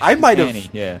don't know. Andy. I might have. Andy,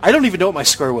 yeah. I don't even know what my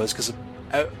score was because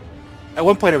at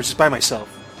one point I was just by myself.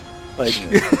 Like,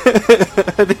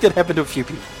 I think that happened to a few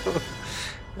people.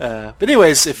 But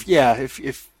anyways, if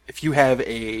you have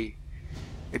a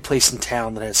place in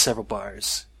town that has several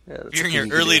bars, If you're in your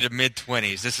early to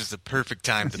mid-20s, this is the perfect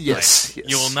time to play. Yes, yes.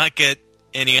 You will not get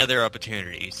any other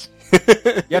opportunities.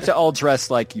 You have to all dress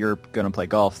like you're going to play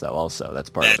golf, though, also. That's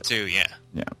part of That it. too, yeah.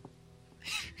 Yeah.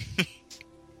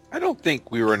 I don't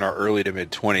think we were in our early to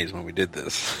mid 20s when we did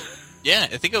this. Yeah,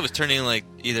 I think I was turning like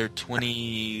either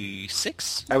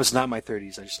 26? I was not in my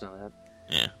 30s. I just know that.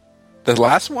 Yeah. The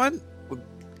last one,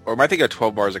 or am I thinking of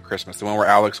 12 Bars of Christmas? The one where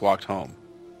Alex walked home.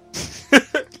 Oh,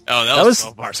 that That was was-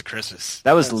 12 bars of Christmas.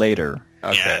 That was later.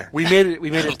 Okay. Yeah. We made it. We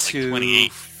made I it was like to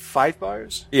 28. 5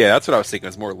 bars. Yeah, that's what I was thinking. It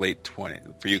was more late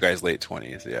 20s. For you guys, late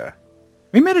 20s, yeah.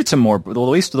 We made it to more, at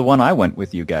least the one I went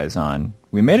with you guys on.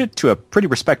 We made it to a pretty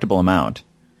respectable amount.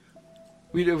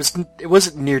 It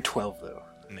wasn't near 12 though.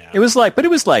 No. It was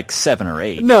like 7 or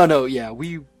 8. No, yeah.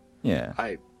 Yeah. I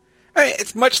mean,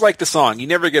 it's much like the song. You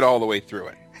never get all the way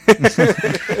through it.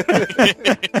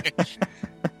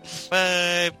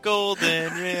 5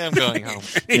 golden I'm going home.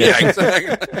 Yeah,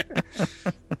 exactly.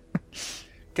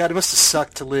 God, it must have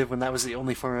sucked to live when that was the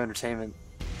only form of entertainment.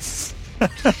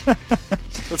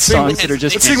 Let's Songs that are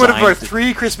just let's sing one of our designed to-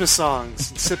 3 Christmas songs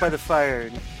and sit by the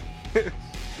fire.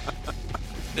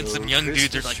 Then some young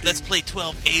dudes are like, let's play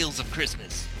 12 ales of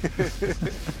Christmas.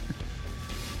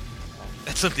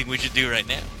 That's something we should do right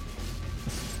now.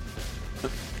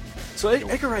 So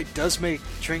Edgar Wright does make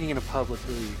drinking in a pub look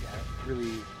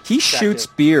really. He shoots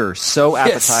beer so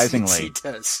Yes, appetizingly. he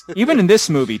does. Even in this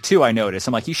movie, too, I noticed.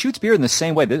 I'm like, he shoots beer in the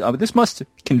same way. This must have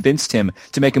convinced him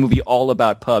to make a movie all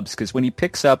about pubs, because when he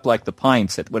picks up, like, the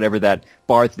pints at whatever that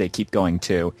bar that they keep going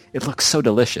to, it looks so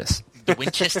delicious. The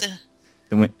Winchester?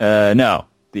 No,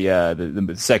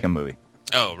 the second movie.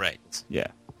 Oh, right. Yeah.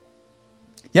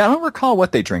 Yeah, I don't recall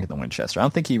what they drink at the Winchester. I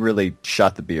don't think he really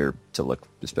shot the beer to look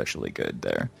especially good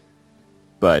there.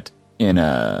 But in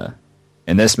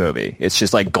this movie, it's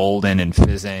just like golden and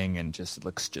fizzing and just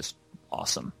looks just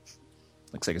awesome.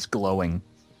 Looks like it's glowing.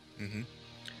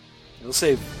 We'll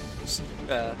save.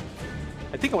 I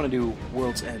think I want to do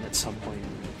World's End at some point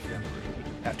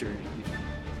after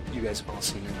you guys have all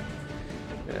seen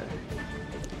it.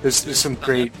 There's some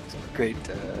great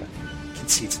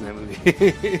conceits in that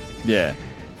movie. Yeah.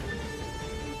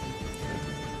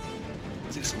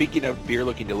 Speaking of beer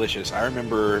looking delicious, I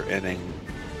remember in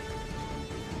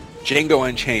Django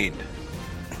Unchained.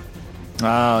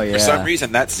 Oh, yeah. For some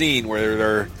reason, that scene where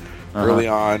they're early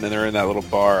on, and they're in that little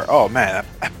bar. Oh man,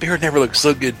 that beer never looked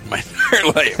so good in my entire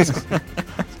life.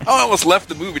 I almost left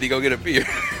the movie to go get a beer.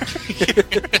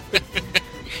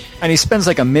 And he spends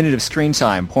like a minute of screen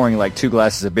time pouring like 2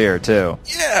 glasses of beer too.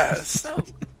 Yeah,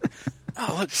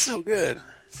 it looks so good.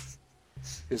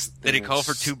 Did he call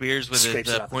for 2 beers with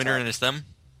his pointer and his thumb?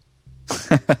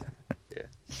 Yeah.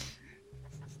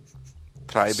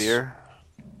 Try beer.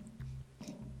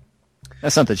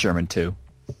 That's not the German too.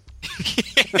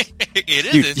 It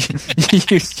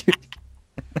isn't. You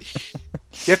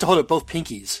have to hold up both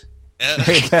pinkies.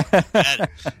 That-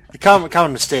 The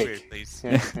common mistake. weird, please.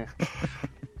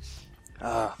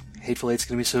 Hateful Eight's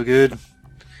gonna be so good.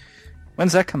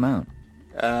 When's that come out?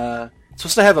 It's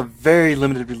supposed to have a very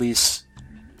limited release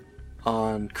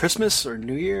on Christmas or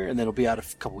New Year, and then it'll be out a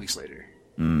couple weeks later.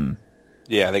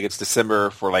 Yeah, I think it's December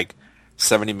for like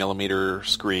 70 millimeter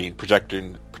screen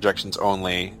projections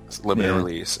only, limited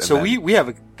release. And So then, we have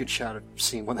a good shot of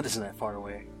seeing one that isn't that far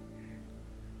away.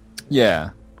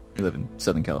 Yeah. We live in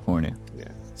Southern California.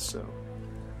 Yeah. So,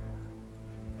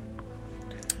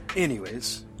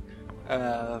 anyways,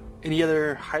 any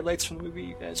other highlights from the movie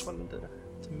you guys wanted to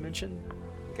mention? I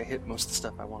think I hit most of the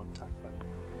stuff I wanted to talk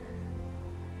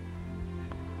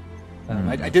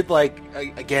about. I did like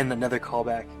again another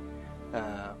callback.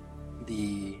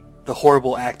 The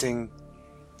horrible acting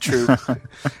troupe.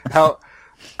 How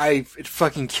it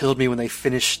fucking killed me when they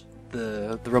finished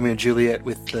the Romeo and Juliet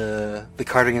with the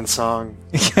Cardigan song.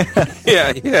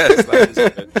 yeah, yes, that was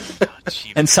good.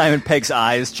 Cheap. And Simon Pegg's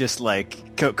eyes just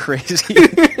like go crazy.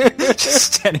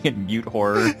 Just standing in mute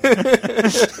horror.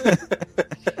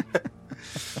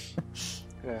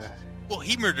 Well,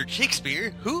 he murdered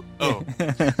Shakespeare. Who? Oh,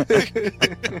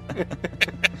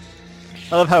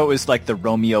 I love how it was like the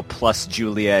Romeo plus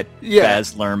Juliet Yeah.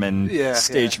 Baz Luhrmann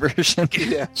stage version.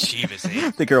 Yeah. Jeebus,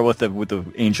 eh? The girl with the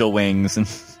angel wings and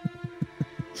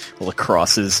all the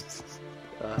crosses.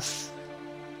 And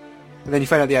then you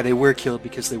find out, they were killed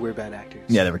because they were bad actors.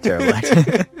 Yeah, they were terrible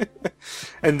actors.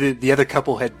 And the other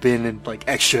couple had been in like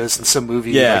extras in some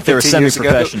movie. Yeah, like, they were 15 years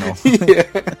ago. semi-professional. Yeah.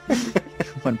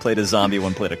 One played a zombie,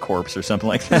 one played a corpse or something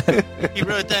like that. He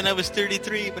wrote down I was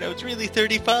 33, but I was really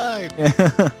 35.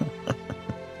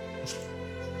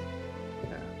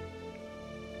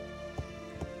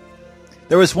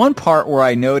 There was one part where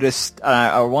I noticed,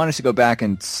 I wanted to go back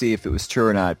and see if it was true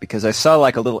or not, because I saw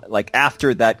like a little, like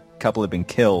after that couple had been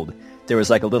killed, there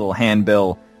was like a little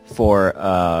handbill for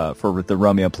the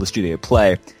Romeo plus Juliet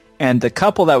play, and the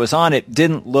couple that was on it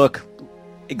didn't look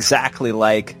exactly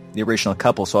like the original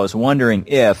couple, so I was wondering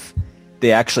if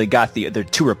they actually got the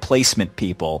 2 replacement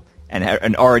people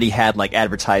and already had like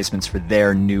advertisements for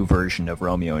their new version of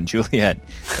Romeo and Juliet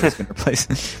that was going to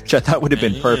replace, which I thought would have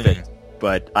been perfect.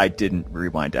 But I didn't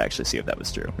rewind to actually see if that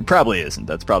was true. It probably isn't.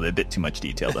 That's probably a bit too much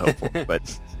detail to hope for,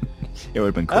 but it would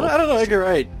have been cool. I don't know. I think you're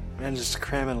right. Man, just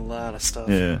cramming a lot of stuff.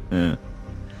 Yeah.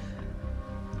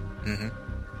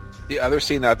 The other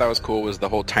scene that I thought was cool was the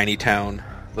whole tiny town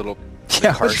little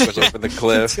Yeah, car goes over the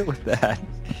cliff. Deal with that.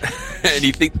 And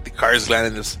you think the cars land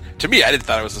in this. To me, I didn't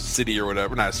thought it was a city or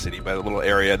whatever. Not a city, but a little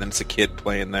area. And then it's a kid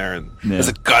playing there, and there's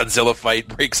a Godzilla fight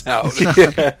breaks out.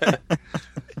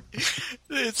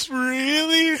 It's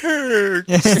really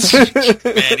hurts.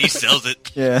 Man, he sells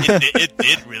it. Yeah. It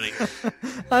did really.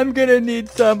 I'm gonna need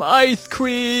some ice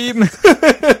cream.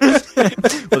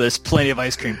 Well, there's plenty of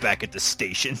ice cream back at the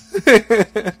station.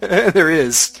 There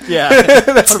is. Yeah,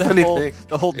 That's the funny thing.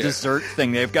 The whole dessert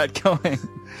thing they've got going.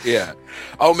 Yeah,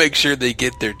 I'll make sure they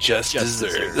get their just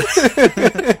dessert.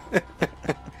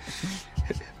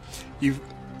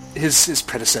 His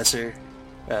predecessor.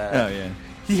 Oh yeah.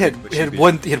 He had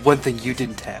one thing you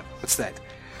didn't have. What's that?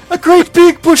 A great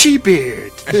big bushy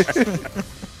beard.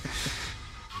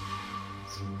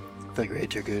 The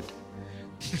great, you're good.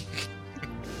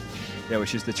 Yeah,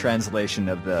 which is the translation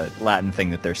of the Latin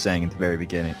thing that they're saying at the very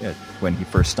beginning, when he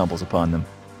first stumbles upon them.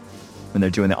 When they're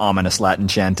doing the ominous Latin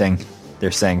chanting,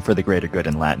 they're saying "for the greater good"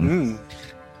 in Latin.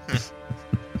 You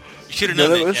should have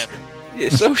known that, Jeff. Yeah,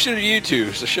 so should you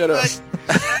two. So shut up.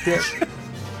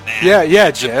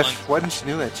 Yeah, Jeff. Why didn't you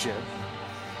know that, Jeff?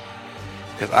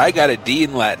 Because I got a D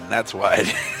in Latin. That's why I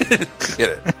didn't get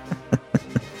it.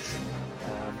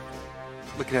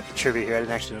 Looking at the trivia here, I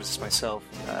didn't actually notice this myself.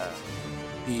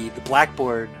 The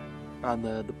blackboard on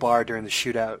the bar during the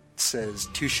shootout says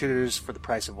 2 shooters for the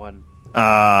price of 1.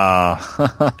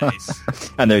 Nice.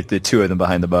 And they're the 2 of them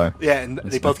behind the bar. Yeah, and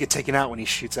they both get taken out when he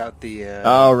shoots out the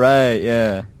Oh right,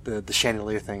 yeah. the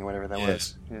chandelier thing, or whatever that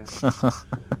was. Yeah.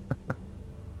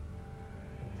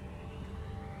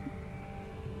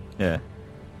 Yeah.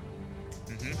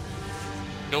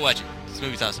 Go watch it. This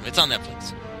movie's awesome. It's on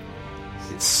Netflix.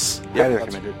 It's Yeah, highly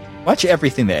that's- recommended. Watch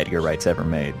everything that Edgar Wright's ever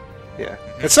made. Yeah,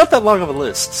 it's not that long of a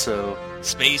list. So,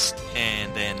 Spaced,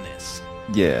 and then this.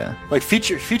 Yeah. like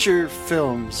feature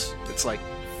films, it's like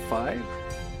 5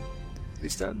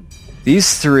 he's done.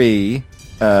 These three,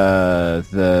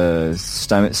 the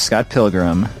Scott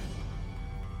Pilgrim,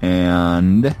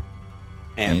 and anything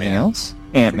Ant-Man. else?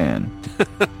 Ant-Man.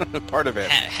 Part of it.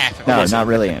 Half of No, it. not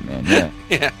really Ant-Man. Yeah.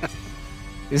 Yeah.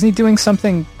 Isn't he doing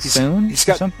something soon? He's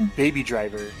or got something? Baby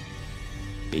Driver,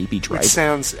 Baby which Driver.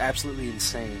 sounds absolutely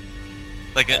insane.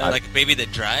 Like a baby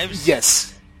that drives.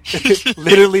 Yes,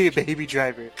 literally a Baby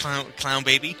Driver, Clown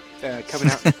baby. coming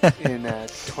out in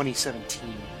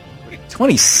 2017.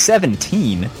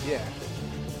 2017. Yeah.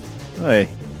 Oy.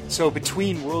 So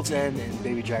between World's End and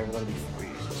Baby Driver, that'll be 4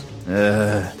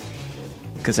 years.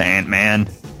 Because Ant-Man.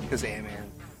 Because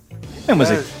Ant-Man. Ant-Man was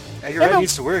Edgar Wright Ant-Man-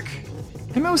 needs to work.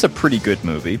 Ant-Man was a pretty good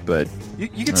movie, but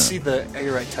You can see the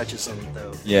Edgar Wright touches in it,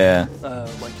 though. yeah.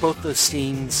 Like both the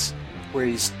scenes where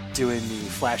he's doing the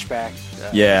flashback.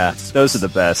 Yeah, those are the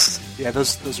best. Yeah,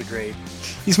 those are great.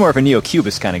 He's more of a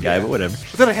neo-cubist kind of guy, Yeah. but whatever.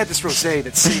 But then I had this rosé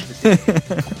that saved the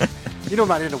day. You know I'm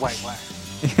not into white wine.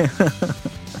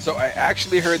 So I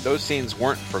actually heard those scenes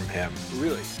weren't from him.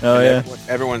 Really? Oh, And yeah.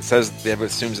 Everyone says everyone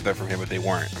assumes that they're from him, but they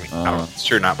weren't. I mean, I Oh. don't,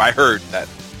 sure not. But I heard that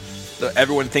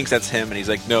everyone thinks that's him, and he's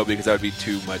like, no, because that would be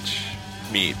too much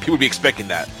me. People would be expecting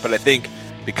that, but I think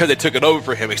because they took it over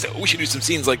for him, they said, oh, we should do some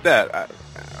scenes like that. I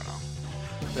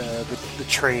don't know. The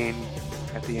train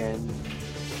at the end.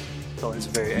 It's always a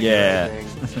very Edgar Yeah. Wright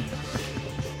thing.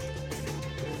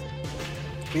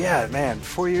 But yeah, man,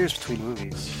 4 years between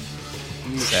movies.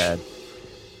 Yeesh. Sad.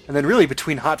 And then really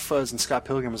between Hot Fuzz and Scott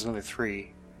Pilgrim was another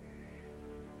 3.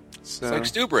 So,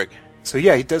 It's like Stubrick. so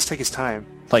yeah, he does take his time.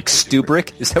 Like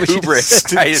Stubrick? Is that what you just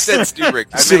Kubrick. I said Stubrick.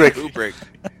 I Stubrick. meant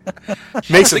Kubrick.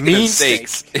 Makes a thinking of mean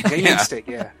steaks. steak. Mean Yeah. steak,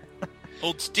 yeah.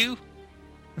 Old stew.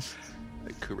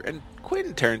 Like Kubrick. And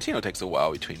Quentin Tarantino takes a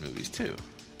while between movies, too.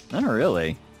 Oh,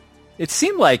 really? It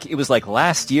seemed like it was like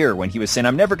last year when he was saying,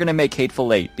 I'm never going to make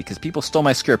Hateful Eight because people stole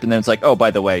my script, and then it's like, oh, by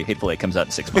the way, Hateful Eight comes out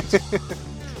in 6 months.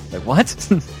 Like, what?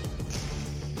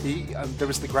 There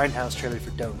was the Grindhouse trailer for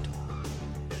Don't.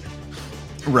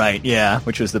 Right, yeah,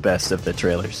 which was the best of the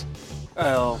trailers.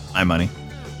 Oh, My money.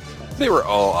 They were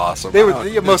all awesome. they were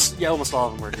I don't- almost all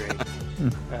of them were great.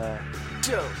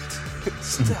 Don't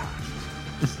stop.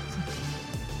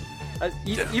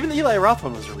 Even the Eli Roth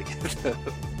one was really good.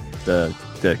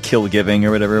 The kill giving or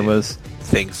whatever it was.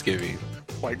 Thanksgiving.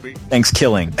 White meat. Thanks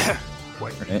killing.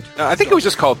 White meat. Right? No, I think it was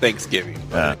just called Thanksgiving.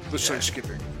 Uh, The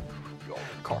Thanksgiving.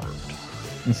 Carved.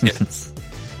 Yes.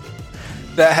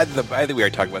 That had the. I think we were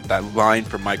talking about that line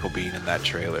from Michael Biehn in that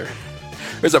trailer.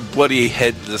 There's a bloody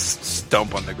head just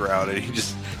stump on the ground, and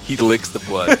he licks the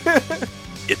blood.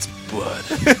 It's blood.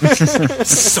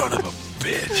 Son of a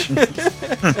bitch.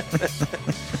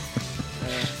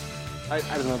 I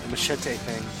don't know, the machete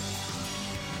thing.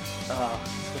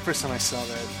 The first time I saw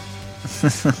that,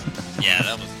 Yeah,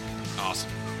 that was awesome.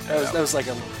 that was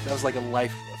like a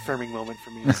life affirming moment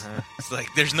for me. It's like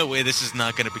there's no way this is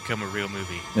not going to become a real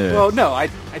movie. Yeah. Well, no, I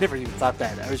never even thought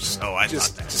that. I was just Oh, I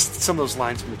just, thought that. just some of those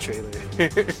lines from the trailer.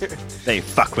 They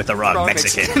fuck with the wrong, Wrong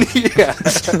Mexican. yeah.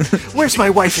 Where's my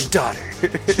wife and daughter?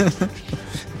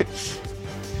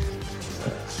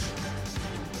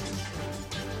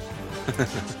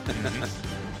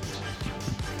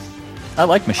 I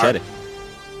like Machete,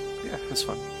 Yeah, that's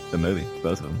fun. the movie.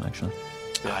 Both of them, actually.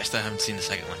 Oh, I still haven't seen the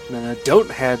second one. And then Don't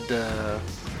had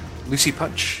Lucy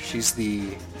Punch. She's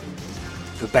the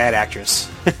bad actress.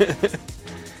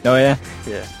 Oh, yeah?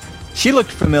 Yeah. She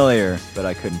looked familiar, but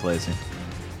I couldn't place her.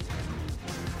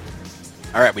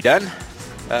 All right, we done?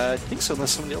 I think so,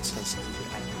 unless somebody else has something.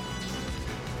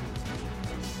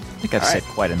 I think I've All said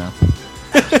right. quite enough.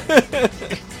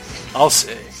 I'll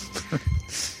say.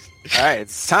 All right,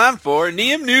 it's time for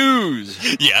Neum News.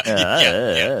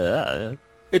 Yeah.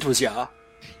 It was ya.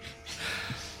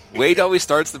 Wade always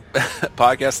starts the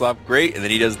podcast off great, and then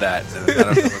he does that. And I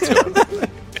don't know what's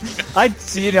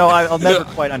going on. I'll never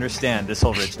quite understand this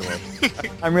whole ritual.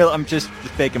 I'm just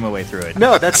faking my way through it.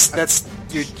 No, that's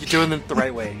you're doing it the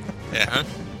right way. Uh-huh.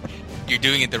 You're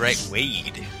doing it the right way.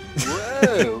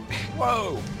 Whoa.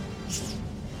 Whoa.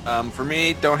 For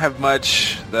me, don't have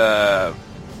much. The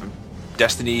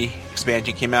Destiny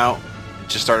expansion came out.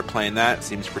 Just started playing that.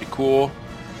 Seems pretty cool.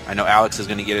 I know Alex is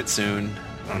going to get it soon.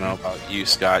 I don't know about you,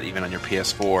 Scott, even on your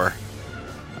PS4.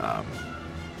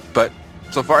 But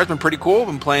so far, it's been pretty cool. I've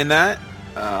been playing that.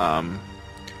 And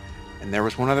there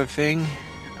was one other thing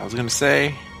I was going to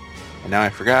say, and now I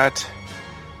forgot.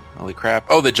 Holy crap.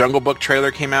 Oh, the Jungle Book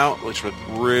trailer came out, which was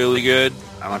really good.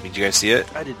 I don't know. Did you guys see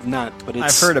it? I did not, but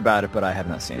I've heard about it, but I have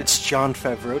not seen it. It's Jon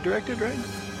Favreau directed, right?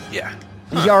 Yeah.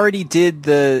 He already did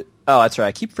the... Oh, that's right.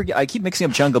 I keep mixing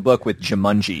up Jungle Book with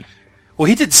Jumanji. Well,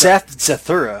 he did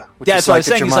Zathura. Which Yeah, is that's what I like was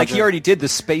the saying. He's like, Jumanji. he already did the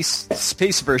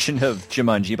space version of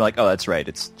Jumanji. But like, oh, that's right.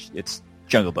 It's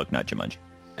Jungle Book, not Jumanji.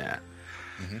 Yeah.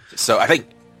 So I think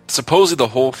supposedly the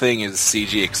whole thing is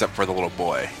CG except for the little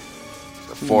boy.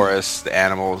 The forest, the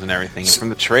animals, and everything. And from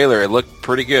the trailer, it looked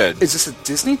pretty good. Is this a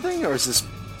Disney thing, or is this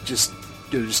just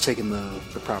taking the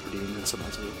property and then somehow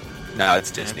to it? No,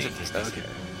 it's Disney. it's Disney. Okay.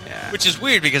 Yeah. Which is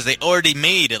weird because they already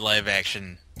made a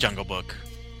live-action Jungle Book.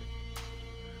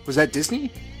 Was that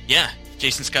Disney? Yeah,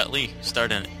 Jason Scott Lee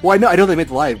starred in it. Well, I know they made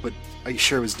the live, but are you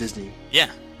sure it was Disney? Yeah,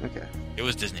 Okay. it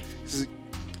was Disney.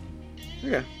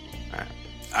 Okay.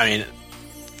 I mean,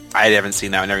 I haven't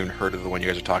seen that. I never even heard of the one you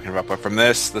guys are talking about. But from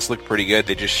this looked pretty good.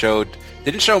 They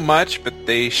didn't show much, but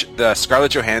the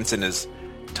Scarlett Johansson is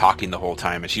talking the whole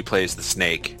time, and she plays the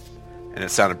snake, and it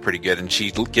sounded pretty good. And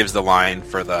she gives the line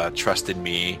for the "Trust in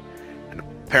Me," and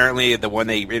apparently the one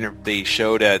they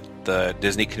showed at the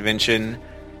Disney convention,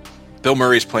 Bill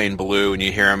Murray's playing Baloo, and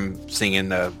you hear him singing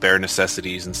the Bare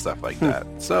Necessities and stuff like that.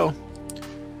 So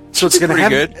it's gonna pretty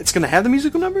have good. It's gonna have the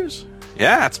musical numbers.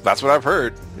 yeah, that's what I've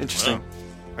heard. Interesting. Wow.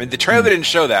 I mean, the trailer didn't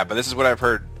show that, but this is what I've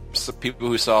heard. Some people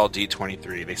who saw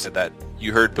D23, they said that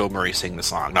you heard Bill Murray sing the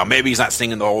song. Now, maybe he's not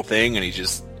singing the whole thing, and he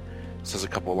just says a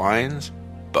couple lines,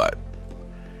 but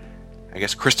I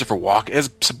guess Christopher Walken, there's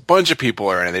a bunch of people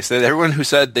are in it. They said everyone who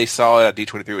said they saw it at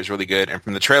D23 was really good, and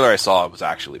from the trailer I saw, it was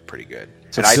actually pretty good.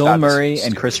 So And I Bill thought this Murray was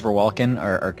and stupid. Christopher Walken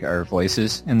are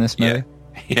voices in this movie?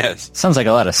 Yeah. Yes. Sounds like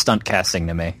a lot of stunt casting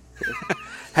to me.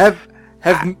 Have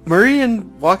Murray and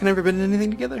Walken ever been in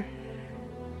anything together?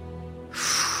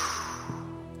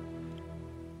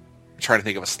 I'm trying to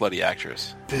think of a slutty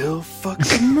actress. Bill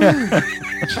fucking Murray.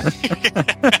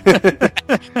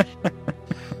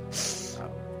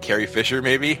 Carrie Fisher,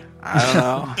 maybe? I don't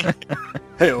know.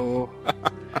 Hey-oh.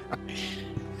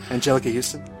 Angelica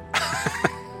Houston.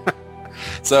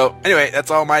 So, anyway,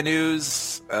 that's all my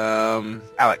news.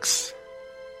 Alex.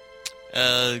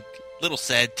 Little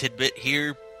sad tidbit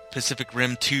here. Pacific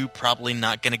Rim 2 probably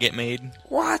not going to get made.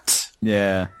 What?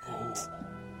 Yeah.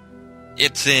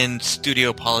 It's in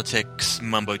studio politics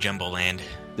mumbo-jumbo land.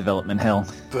 Development hell.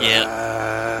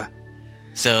 Yeah.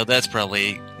 So that's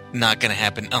probably not going to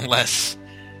happen unless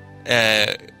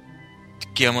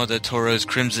Guillermo del Toro's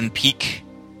Crimson Peak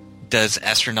does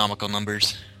astronomical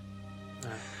numbers.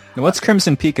 Now, what's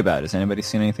Crimson Peak about? Has anybody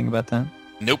seen anything about that?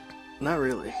 Nope. Not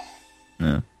really.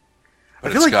 No.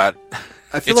 But I it's feel like- got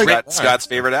I feel it's like got Scott's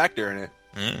favorite actor in it.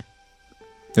 Yeah.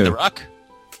 Who? The Rock?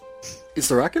 is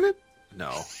The Rock in it?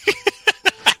 No.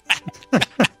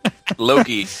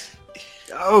 Loki.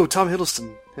 Oh, Tom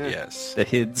Hiddleston. Yeah. Yes. The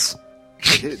Hids.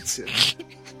 It's, yeah.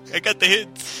 I got the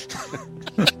hits.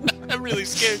 I'm really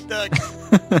scared, Doug.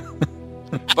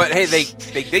 But hey,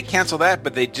 they did cancel that,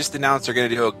 but they just announced they're going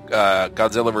to do a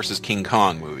Godzilla versus King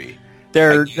Kong movie.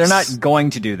 They're I not guess. going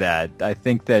to do that. I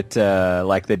think that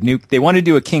they want to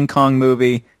do a King Kong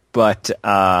movie, but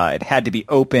it had to be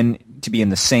open to be in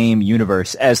the same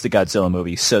universe as the Godzilla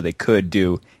movie, so they could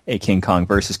do a King Kong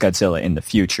versus Godzilla in the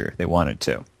future. They wanted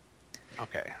to.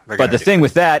 Okay. But the thing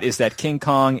with that is that King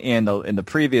Kong in the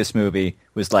previous movie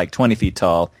was like 20 feet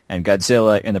tall, and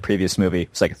Godzilla in the previous movie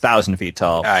was like 1,000 feet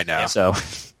tall. I know. So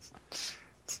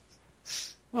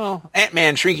Well,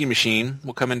 Ant-Man Shrinking Machine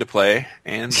will come into play,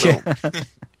 and so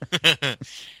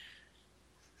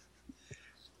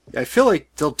I feel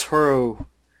like Del Toro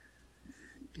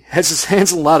has his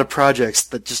hands in a lot of projects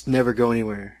that just never go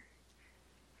anywhere.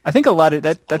 I think I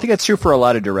think that's true for a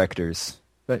lot of directors,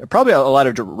 but probably a lot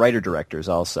of writer-directors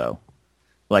also,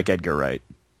 like Edgar Wright.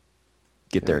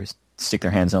 Stick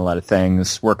their hands in a lot of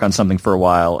things, work on something for a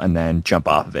while, and then jump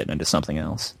off of it into something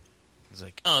else. It's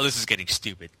like, oh, this is getting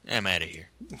stupid. I'm out of here.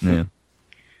 Yeah.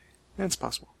 That's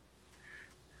possible.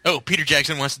 Oh, Peter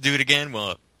Jackson wants to do it again?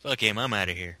 Well, fuck him. I'm out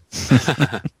of here.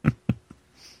 all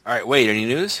right. Wait, any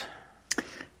news?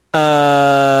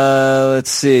 Let's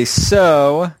see.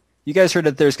 So, you guys heard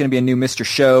that there's going to be a new Mr.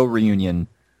 Show reunion.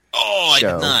 Oh, I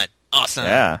Show. did not. Awesome.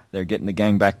 Yeah, they're getting the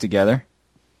gang back together.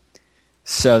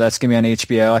 So that's going to be on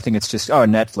HBO. I think it's just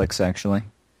Netflix actually.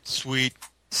 Sweet.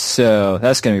 So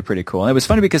that's going to be pretty cool. And it was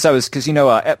funny because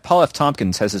Paul F.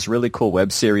 Tompkins has this really cool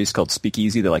web series called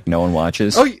Speakeasy that like no one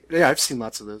watches. Oh, yeah, I've seen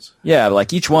lots of those. Yeah,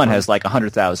 like each one has like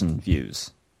 100,000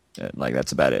 views. Like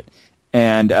that's about it.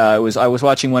 And I was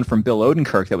watching one from Bill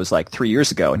Odenkirk that was like 3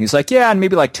 years ago, and he's like, yeah, in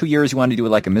maybe like 2 years you want to do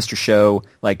like a Mr. Show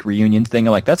like reunion thing.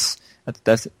 I'm like, that's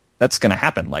going to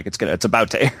happen. Like it's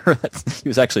about to air. He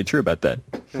was actually true about that.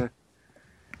 Yeah.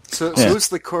 So Yeah. who's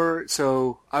the core?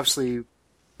 So obviously,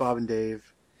 Bob and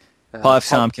Dave, Paul F.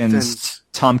 Tompkins,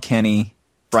 Tom Kenny,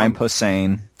 Brian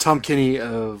Posehn, Tom Kenny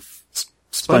of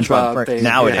SpongeBob. fame.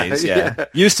 Nowadays, yeah.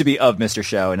 Used to be of Mr.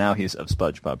 Show, and now he's of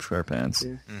SpongeBob SquarePants.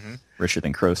 Yeah. Richer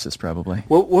than Croesus, probably.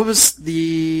 What was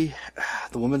the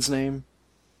woman's name?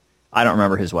 I don't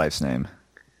remember his wife's name.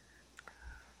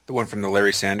 The one from the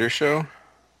Larry Sanders Show?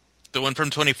 The one from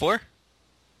 24?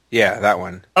 Yeah, that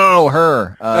one. Oh,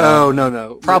 her.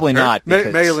 No. Probably not.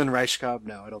 because- Marilyn Reichkob?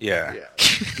 No, I don't Yeah.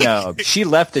 think. No, she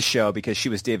left the show because she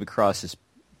was David Cross's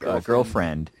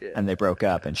girlfriend, Yeah. and they broke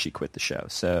up, and she quit the show.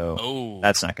 So Oh.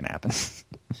 that's not going to happen.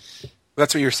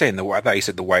 That's what you were saying. I thought you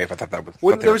said the wife. I thought that was...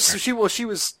 Well, thought they there were was, married. she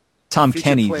was Tom featured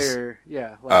Kenny's player.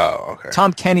 Yeah. like- Oh, okay.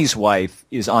 Tom Kenny's wife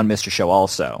is on Mr. Show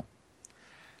also,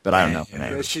 but I don't know her yeah,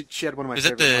 name. she had one of my. Is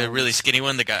that favorite the lines. really skinny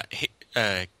one that got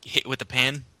hit with the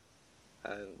pan?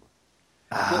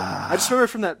 I just remember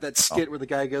from that skit where the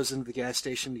guy goes into the gas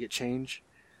station to get change,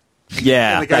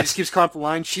 Yeah, and the guy that's- just keeps calling up the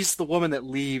line. She's the woman that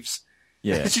leaves.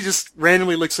 yeah. And she just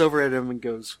randomly looks over at him and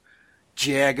goes,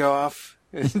 "Jag off."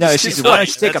 And No, just she keeps said, "Why don't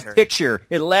you funny. take a That's her. picture?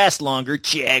 It lasts longer.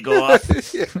 Jag off."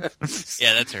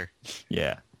 Yeah, that's her.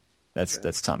 Yeah,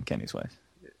 that's Tom Kenny's wife.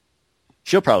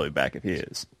 She'll probably be back if he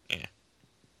is. Yeah.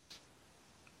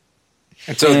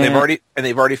 And so Yeah.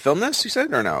 they've already filmed this, you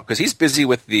said, or no? Because he's busy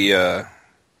with the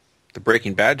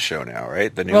Breaking Bad show now,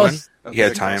 right? The new Well, one? He had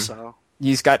Better time? Call Saul.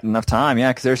 He's got enough time, yeah,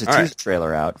 because there's a All teaser right.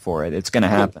 trailer out for it. It's going to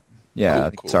happen. Yeah, Cool, I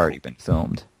think it's cool, already cool. been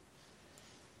filmed.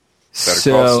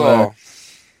 Better Call Saul.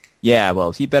 Yeah,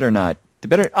 well, he better not.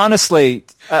 Honestly,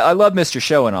 I love Mr.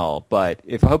 Show and all, but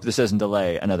I hope this doesn't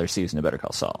delay another season of Better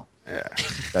Call Saul. Yeah.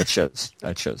 That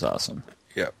show's awesome.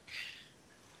 Yep.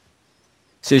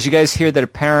 So did you guys hear that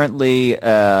apparently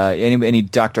any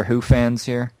Doctor Who fans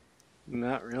here?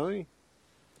 Not really.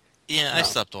 Yeah, I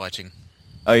stopped watching.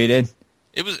 Oh, you did?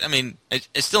 It was, I mean, I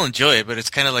still enjoy it, but it's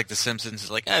kind of like The Simpsons.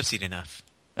 It's like, I've seen enough.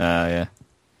 Yeah.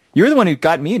 You were the one who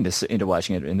got me into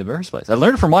watching it in the first place. I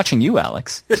learned it from watching you,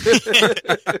 Alex. I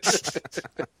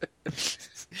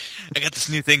got this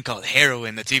new thing called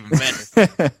heroin that's even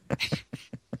better.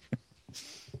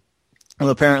 Well,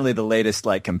 apparently the latest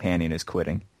companion is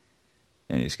quitting,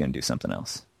 and he's going to do something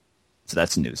else. So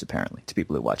that's news, apparently, to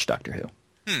people who watch Doctor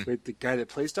Who. Wait, the guy that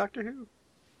plays Doctor Who?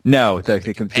 No,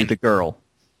 the girl.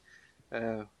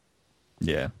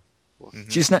 Yeah,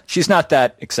 she's not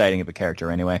that exciting of a character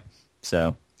anyway.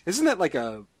 So Isn't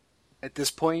that at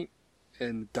this point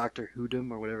in Doctor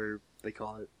Whodom or whatever they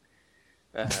call it?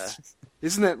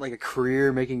 Isn't that like a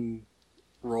career-making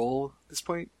role at this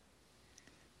point?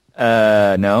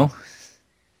 no,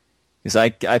 because I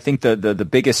think the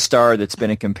biggest star that's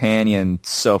been a companion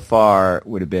so far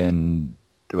would have been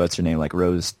what's her name, like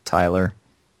Rose Tyler.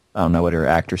 I don't know what her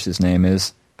actress's name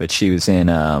is, but she was in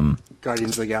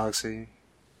Guardians of the Galaxy.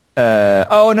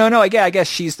 oh no, yeah, I guess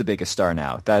she's the biggest star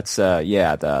now. That's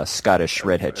the Scottish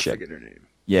redhead I chick. forget her name.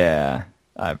 Yeah,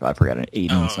 I forgot an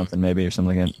Aiden Oh. something maybe or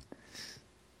something like that.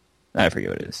 I forget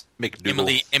what it is.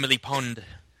 McDougal. Emily Pond.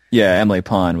 Yeah, Emily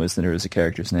Pond was a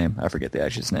character's name. I forget the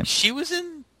actress name. She was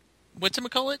in,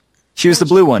 whatchamacallit? She was the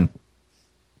blue one.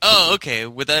 Oh, okay.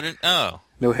 Without an, oh.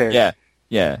 No hair.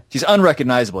 Yeah. She's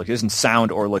unrecognizable. She doesn't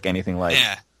sound or look anything like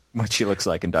Yeah. what she looks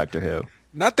like in Doctor Who.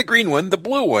 Not the green one, the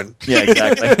blue one. Yeah,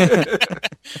 exactly.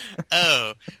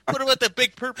 Oh. What about the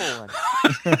big purple one?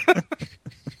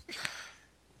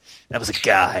 That was a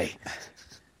guy.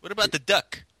 What about the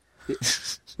duck?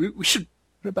 We should.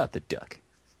 What about the duck?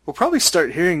 We'll probably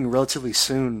start hearing relatively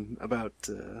soon about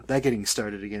that getting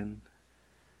started again.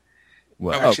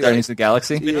 Well, Actually, Guardians of the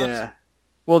Galaxy? Yeah.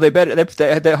 Well, they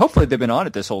hopefully they've been on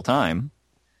it this whole time.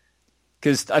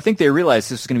 Because I think they realized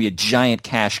this was going to be a giant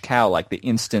cash cow, like the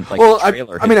instant Well,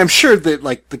 trailer. I mean, I'm sure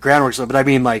that the groundwork's on, but I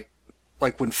mean like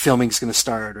when filming's going to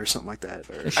start or something like that.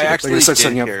 Or I actually start did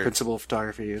setting up hear- principal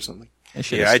photography or something. They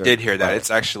should Yeah, have I started did hear that. prior.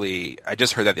 It's actually... I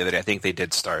just heard that the other day. I think they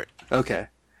did start. Okay.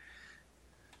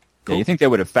 Yeah, you think they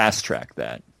would have fast-tracked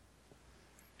that?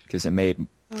 Because it made...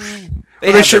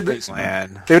 They they should- their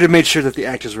plan. They would have made sure that the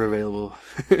actors were available.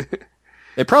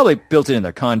 They probably built it in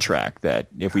their contract that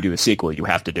if we do a sequel, you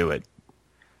have to do it.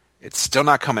 It's still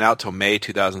not coming out till May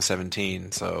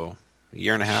 2017, so a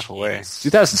year and a half away.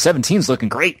 2017's looking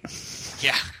great.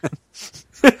 Yeah.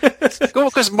 Cool,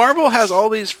 because Marvel has all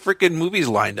these freaking movies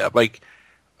lined up. Like,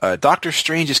 Doctor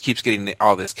Strange just keeps getting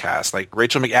all this cast. Like,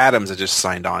 Rachel McAdams has just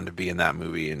signed on to be in that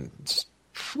movie, and it's,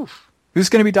 Who's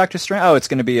going to be Doctor Strange? Oh, it's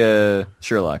going to be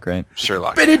Sherlock, right?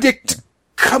 Sherlock. Benedict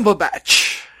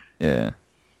Cumberbatch. Yeah.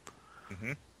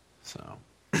 So,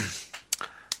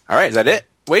 all right, is that it,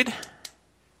 Wade?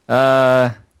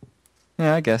 Yeah,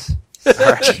 I guess.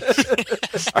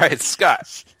 All right,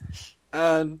 Scott.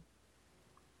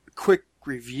 Quick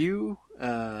review.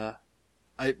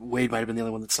 Wade might have been the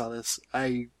only one that saw this.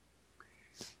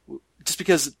 Just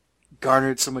because it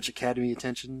garnered so much Academy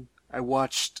attention, I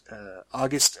watched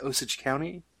August Osage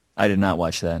County. I did not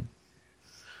watch that.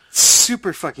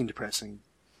 Super fucking depressing.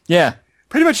 Yeah.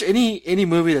 Pretty much any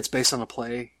movie that's based on a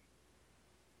play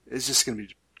is just going to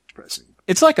be depressing.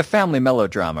 It's like a family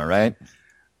melodrama, right?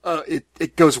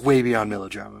 It goes way beyond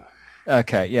melodrama.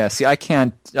 Okay, yeah. See, I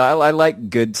can't. I like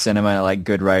good cinema. I like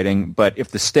good writing. But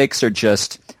if the stakes are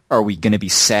just, are we going to be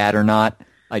sad or not?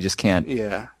 I just can't.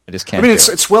 Yeah. I just can't. I mean, do it.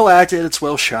 it's well acted. It's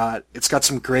well shot. It's got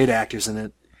some great actors in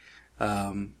it,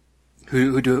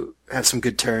 who do have some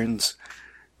good turns.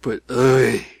 But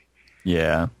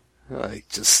Yeah. like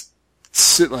just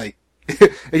like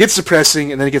it gets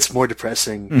depressing, and then it gets more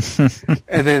depressing,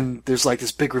 and then there's like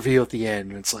this big reveal at the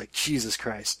end, and it's like Jesus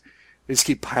Christ. They just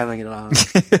keep piling it on.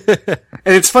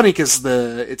 And it's funny because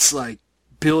it's like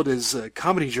billed as a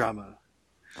comedy drama.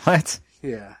 What?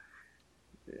 Yeah.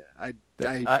 I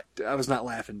was not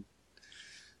laughing.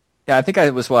 Yeah, I think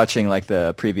I was watching like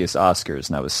the previous Oscars,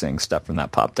 and I was seeing stuff from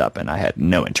that popped up, and I had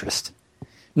no interest.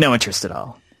 No interest at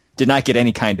all. Did not get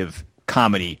any kind of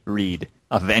comedy read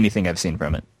off of anything I've seen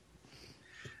from it.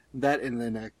 That, and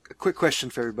then a quick question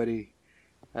for everybody.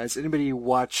 Has anybody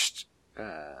watched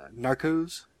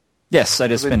Narcos? Yes, I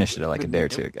just finished it like a day or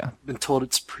two ago. Been told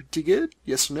it's pretty good?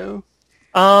 Yes or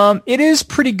no? It is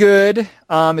pretty good.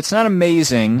 It's not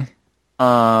amazing,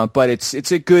 but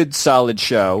it's a good, solid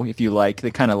show if you like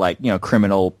the kind of like,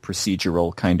 criminal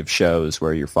procedural kind of shows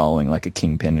where you're following like a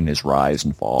kingpin in his rise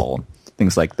and fall,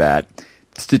 things like that.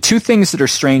 The two things that are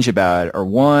strange about it are,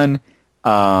 one,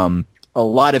 a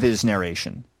lot of his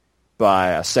narration by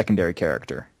a secondary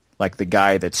character, like the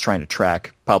guy that's trying to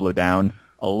track Pablo down.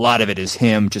 A lot of it is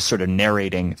him just sort of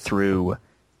narrating through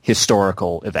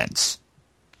historical events.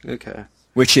 Okay.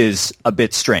 Which is a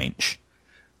bit strange.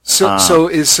 So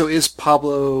is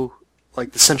Pablo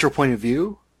like the central point of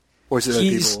view, or is it other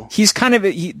people? He's kind of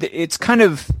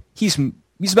he's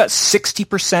about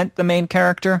 60% the main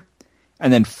character,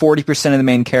 and then 40% of the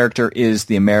main character is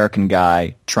the American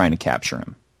guy trying to capture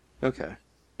him. Okay.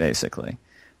 Basically,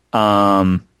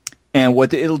 and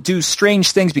what it'll do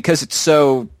strange things because it's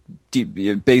so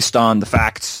based on the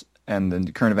facts and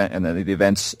the current event and the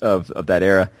events of that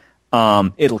era.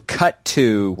 It'll cut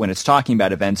to, when it's talking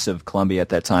about events of Colombia at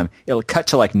that time, it'll cut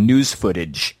to like news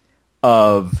footage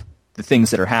of the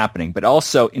things that are happening, but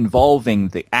also involving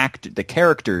the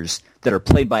characters that are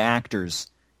played by actors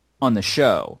on the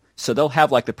show. So they'll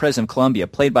have like the president of Colombia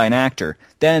played by an actor,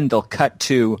 then they'll cut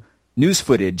to news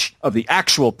footage of the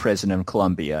actual president of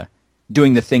Colombia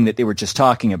doing the thing that they were just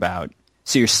talking about.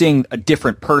 So you're seeing a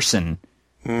different person.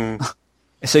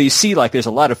 So you see, like, there's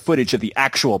a lot of footage of the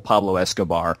actual Pablo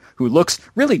Escobar, who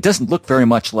really doesn't look very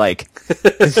much like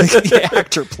the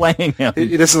actor playing him.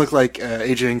 He doesn't look like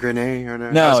Adrian Grenier, or no?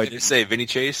 I No, was going to say Vinny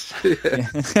Chase. he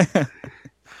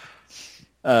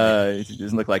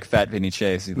doesn't look like Fat Vinny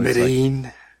Chase. He looks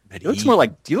Medellin.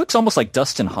 he looks almost like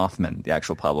Dustin Hoffman, the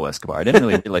actual Pablo Escobar. I didn't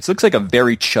really realize. He looks like a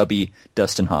very chubby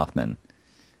Dustin Hoffman.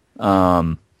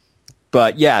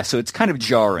 But yeah, so it's kind of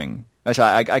jarring.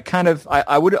 Actually,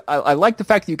 I like the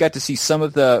fact that you got to see some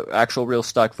of the actual real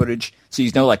stock footage, so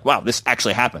you know, like, wow, this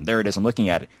actually happened. There it is. I'm looking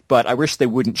at it. But I wish they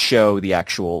wouldn't show the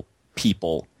actual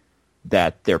people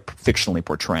that they're fictionally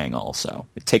portraying. Also,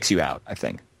 it takes you out, I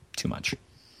think, too much. Good.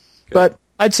 But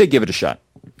I'd say give it a shot.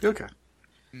 Okay.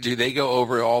 Do they go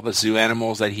over all the zoo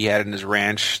animals that he had in his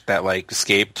ranch that like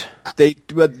escaped?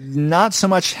 But not so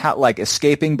much like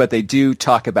escaping, but they do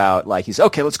talk about like he's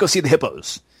okay. Let's go see the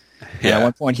hippos. Yeah. At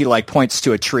one point, he like points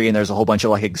to a tree, and there's a whole bunch of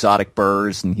like exotic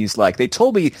birds, and he's like, "They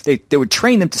told me they would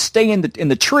train them to stay in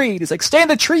the tree." He's like, "Stay in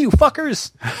the tree, you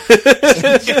fuckers!"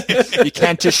 You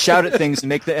can't just shout at things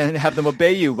and have them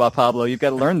obey you, Pablo. You've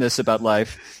got to learn this about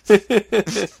life.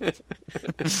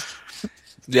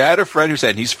 Yeah, I had a friend who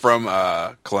said he's from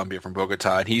Colombia, from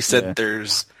Bogota, and he said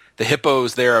there's the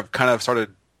hippos there have kind of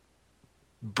started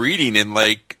breeding and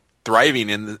like thriving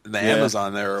in the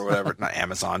Amazon there or whatever, not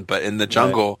Amazon, but in the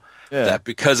jungle. Yeah. That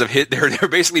because of they're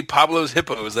basically Pablo's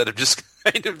hippos that have just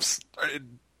kind of started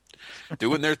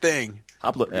doing their thing.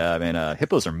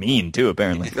 Hippos are mean too,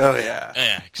 apparently. Oh yeah,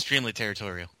 yeah, extremely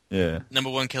territorial. Yeah,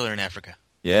 #1 killer in Africa.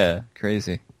 Yeah,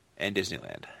 crazy. And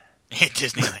Disneyland.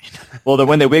 Disneyland. Well,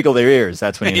 when they wiggle their ears,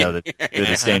 that's when you know that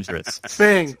it's dangerous.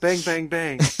 Bang, bang, bang,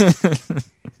 bang.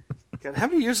 God, how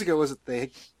many years ago was it they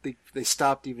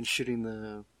stopped even shooting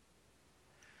the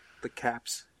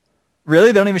caps? Really?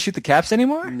 They don't even shoot the caps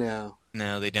anymore? No.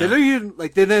 No, they don't. They don't even,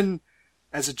 like, they then,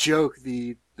 as a joke,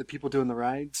 the people doing the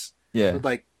rides would,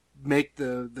 like, make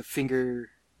the finger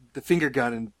the finger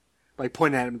gun and like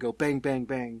point at him and go bang, bang,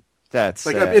 bang. That's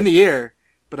Like up in the air,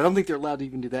 but I don't think they're allowed to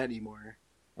even do that anymore.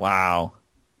 wow.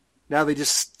 Now they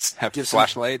just Have give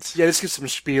flashlights. Yeah, just give some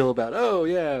spiel about, oh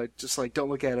yeah, just like don't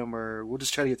look at him, or we'll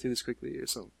just try to get through this quickly, or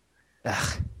something.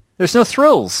 Ugh. There's no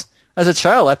thrills. As a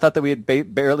child, I thought that we had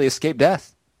barely escaped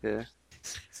death. Yeah.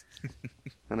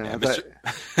 I know. Yeah, I bet-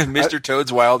 Mr.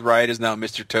 Toad's Wild Ride is now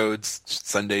Mr. Toad's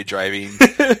Sunday Driving.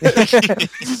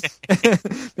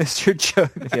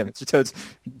 Mr. Toad's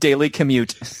daily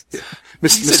commute.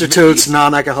 Mr. Toad's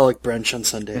non-alcoholic brunch on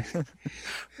Sunday.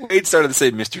 Wade started to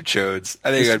say Mr. Chodes.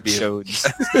 I think that'd be Chodes.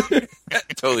 a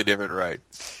totally different ride.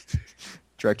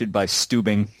 Directed by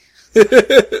Stubing.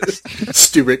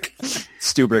 Stubrick.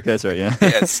 Stubrick, that's right, yeah.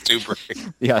 Yeah, it's stupid.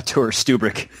 The auteur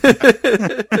Stubrick.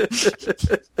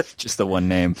 Just the one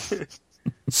name.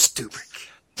 Stubrick.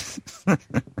 All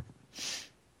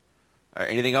right,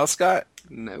 anything else, Scott?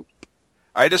 Nope.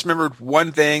 I just remembered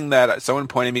one thing that someone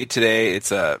pointed me today.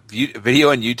 It's a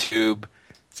video on YouTube.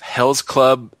 It's Hell's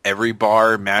Club Every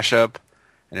Bar mashup,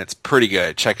 and it's pretty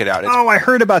good. Check it out. Oh, I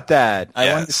heard about that. I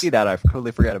wanted to Yes. see that. I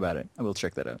totally forgot about it. I will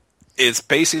check that out. It's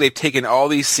basically they've taken all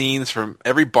these scenes from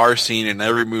every bar scene in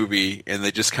every movie, and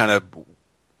they just kind of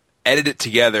edit it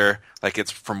together like it's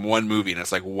from one movie, and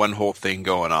it's like one whole thing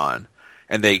going on.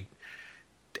 And they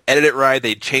edit it right.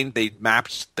 They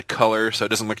mapped the color so it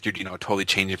doesn't look like you're totally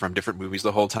changing from different movies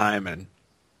the whole time, and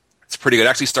it's pretty good. It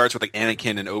actually starts with like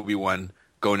Anakin and Obi-Wan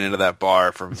going into that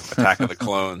bar from Attack of the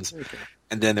Clones. Okay.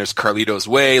 And then there's Carlito's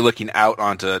Way looking out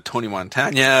onto Tony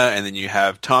Montana, and then you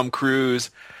have Tom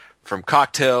Cruise from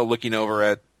Cocktail looking over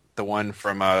at the one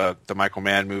from the Michael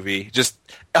Mann movie. Just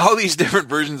all these different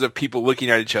versions of people looking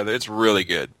at each other. It's really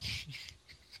good.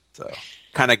 So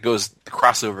the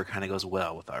crossover kind of goes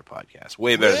well with our podcast.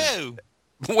 Way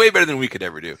better than we could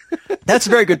ever do. That's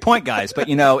a very good point, guys. But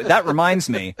that reminds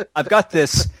me. I've got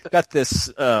this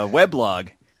weblog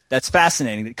that's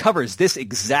fascinating that covers this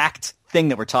exact thing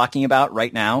that we're talking about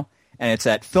right now, and it's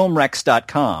at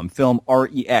filmrex.com,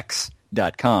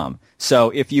 filmrex.com. So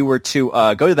if you were to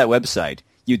go to that website,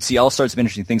 you'd see all sorts of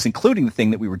interesting things, including the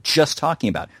thing that we were just talking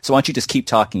about. So why don't you just keep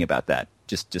talking about that?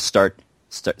 Just start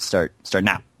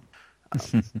now.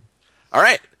 All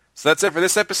right. So that's it for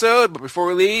this episode. But before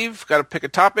we leave, got to pick a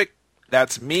topic.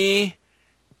 That's me.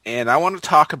 And I want to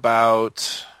talk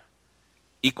about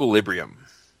Equilibrium.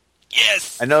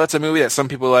 Yes! I know that's a movie that some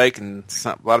people like and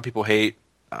a lot of people hate.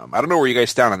 I don't know where you guys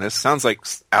stand on this. Sounds like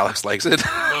Alex likes it.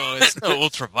 Oh, it's no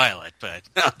Ultraviolet, but...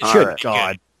 Good right.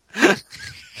 God.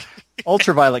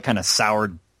 Ultraviolet kind of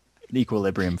soured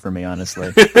Equilibrium for me, honestly.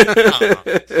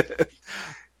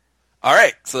 All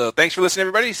right. So thanks for listening,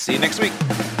 everybody. See you next week.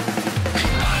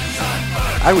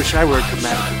 I wish I were a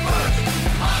dramatic.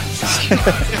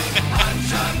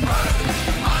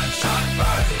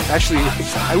 Actually,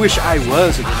 I wish I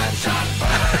was a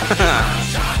dramatic.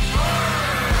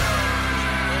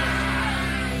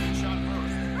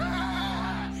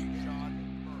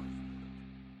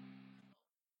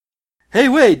 Hey,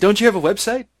 wait! Don't you have a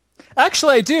website?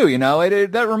 Actually, I do.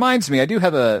 That reminds me. I do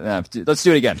have a. Let's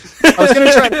do it again. I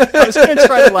was gonna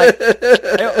try to like.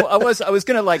 I was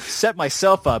gonna like set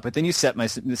myself up, but then you set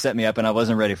me up, and I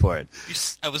wasn't ready for it.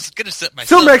 I was going to set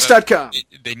myself Filmrex.com. up.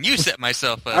 Then you set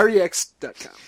myself up. Rex.com.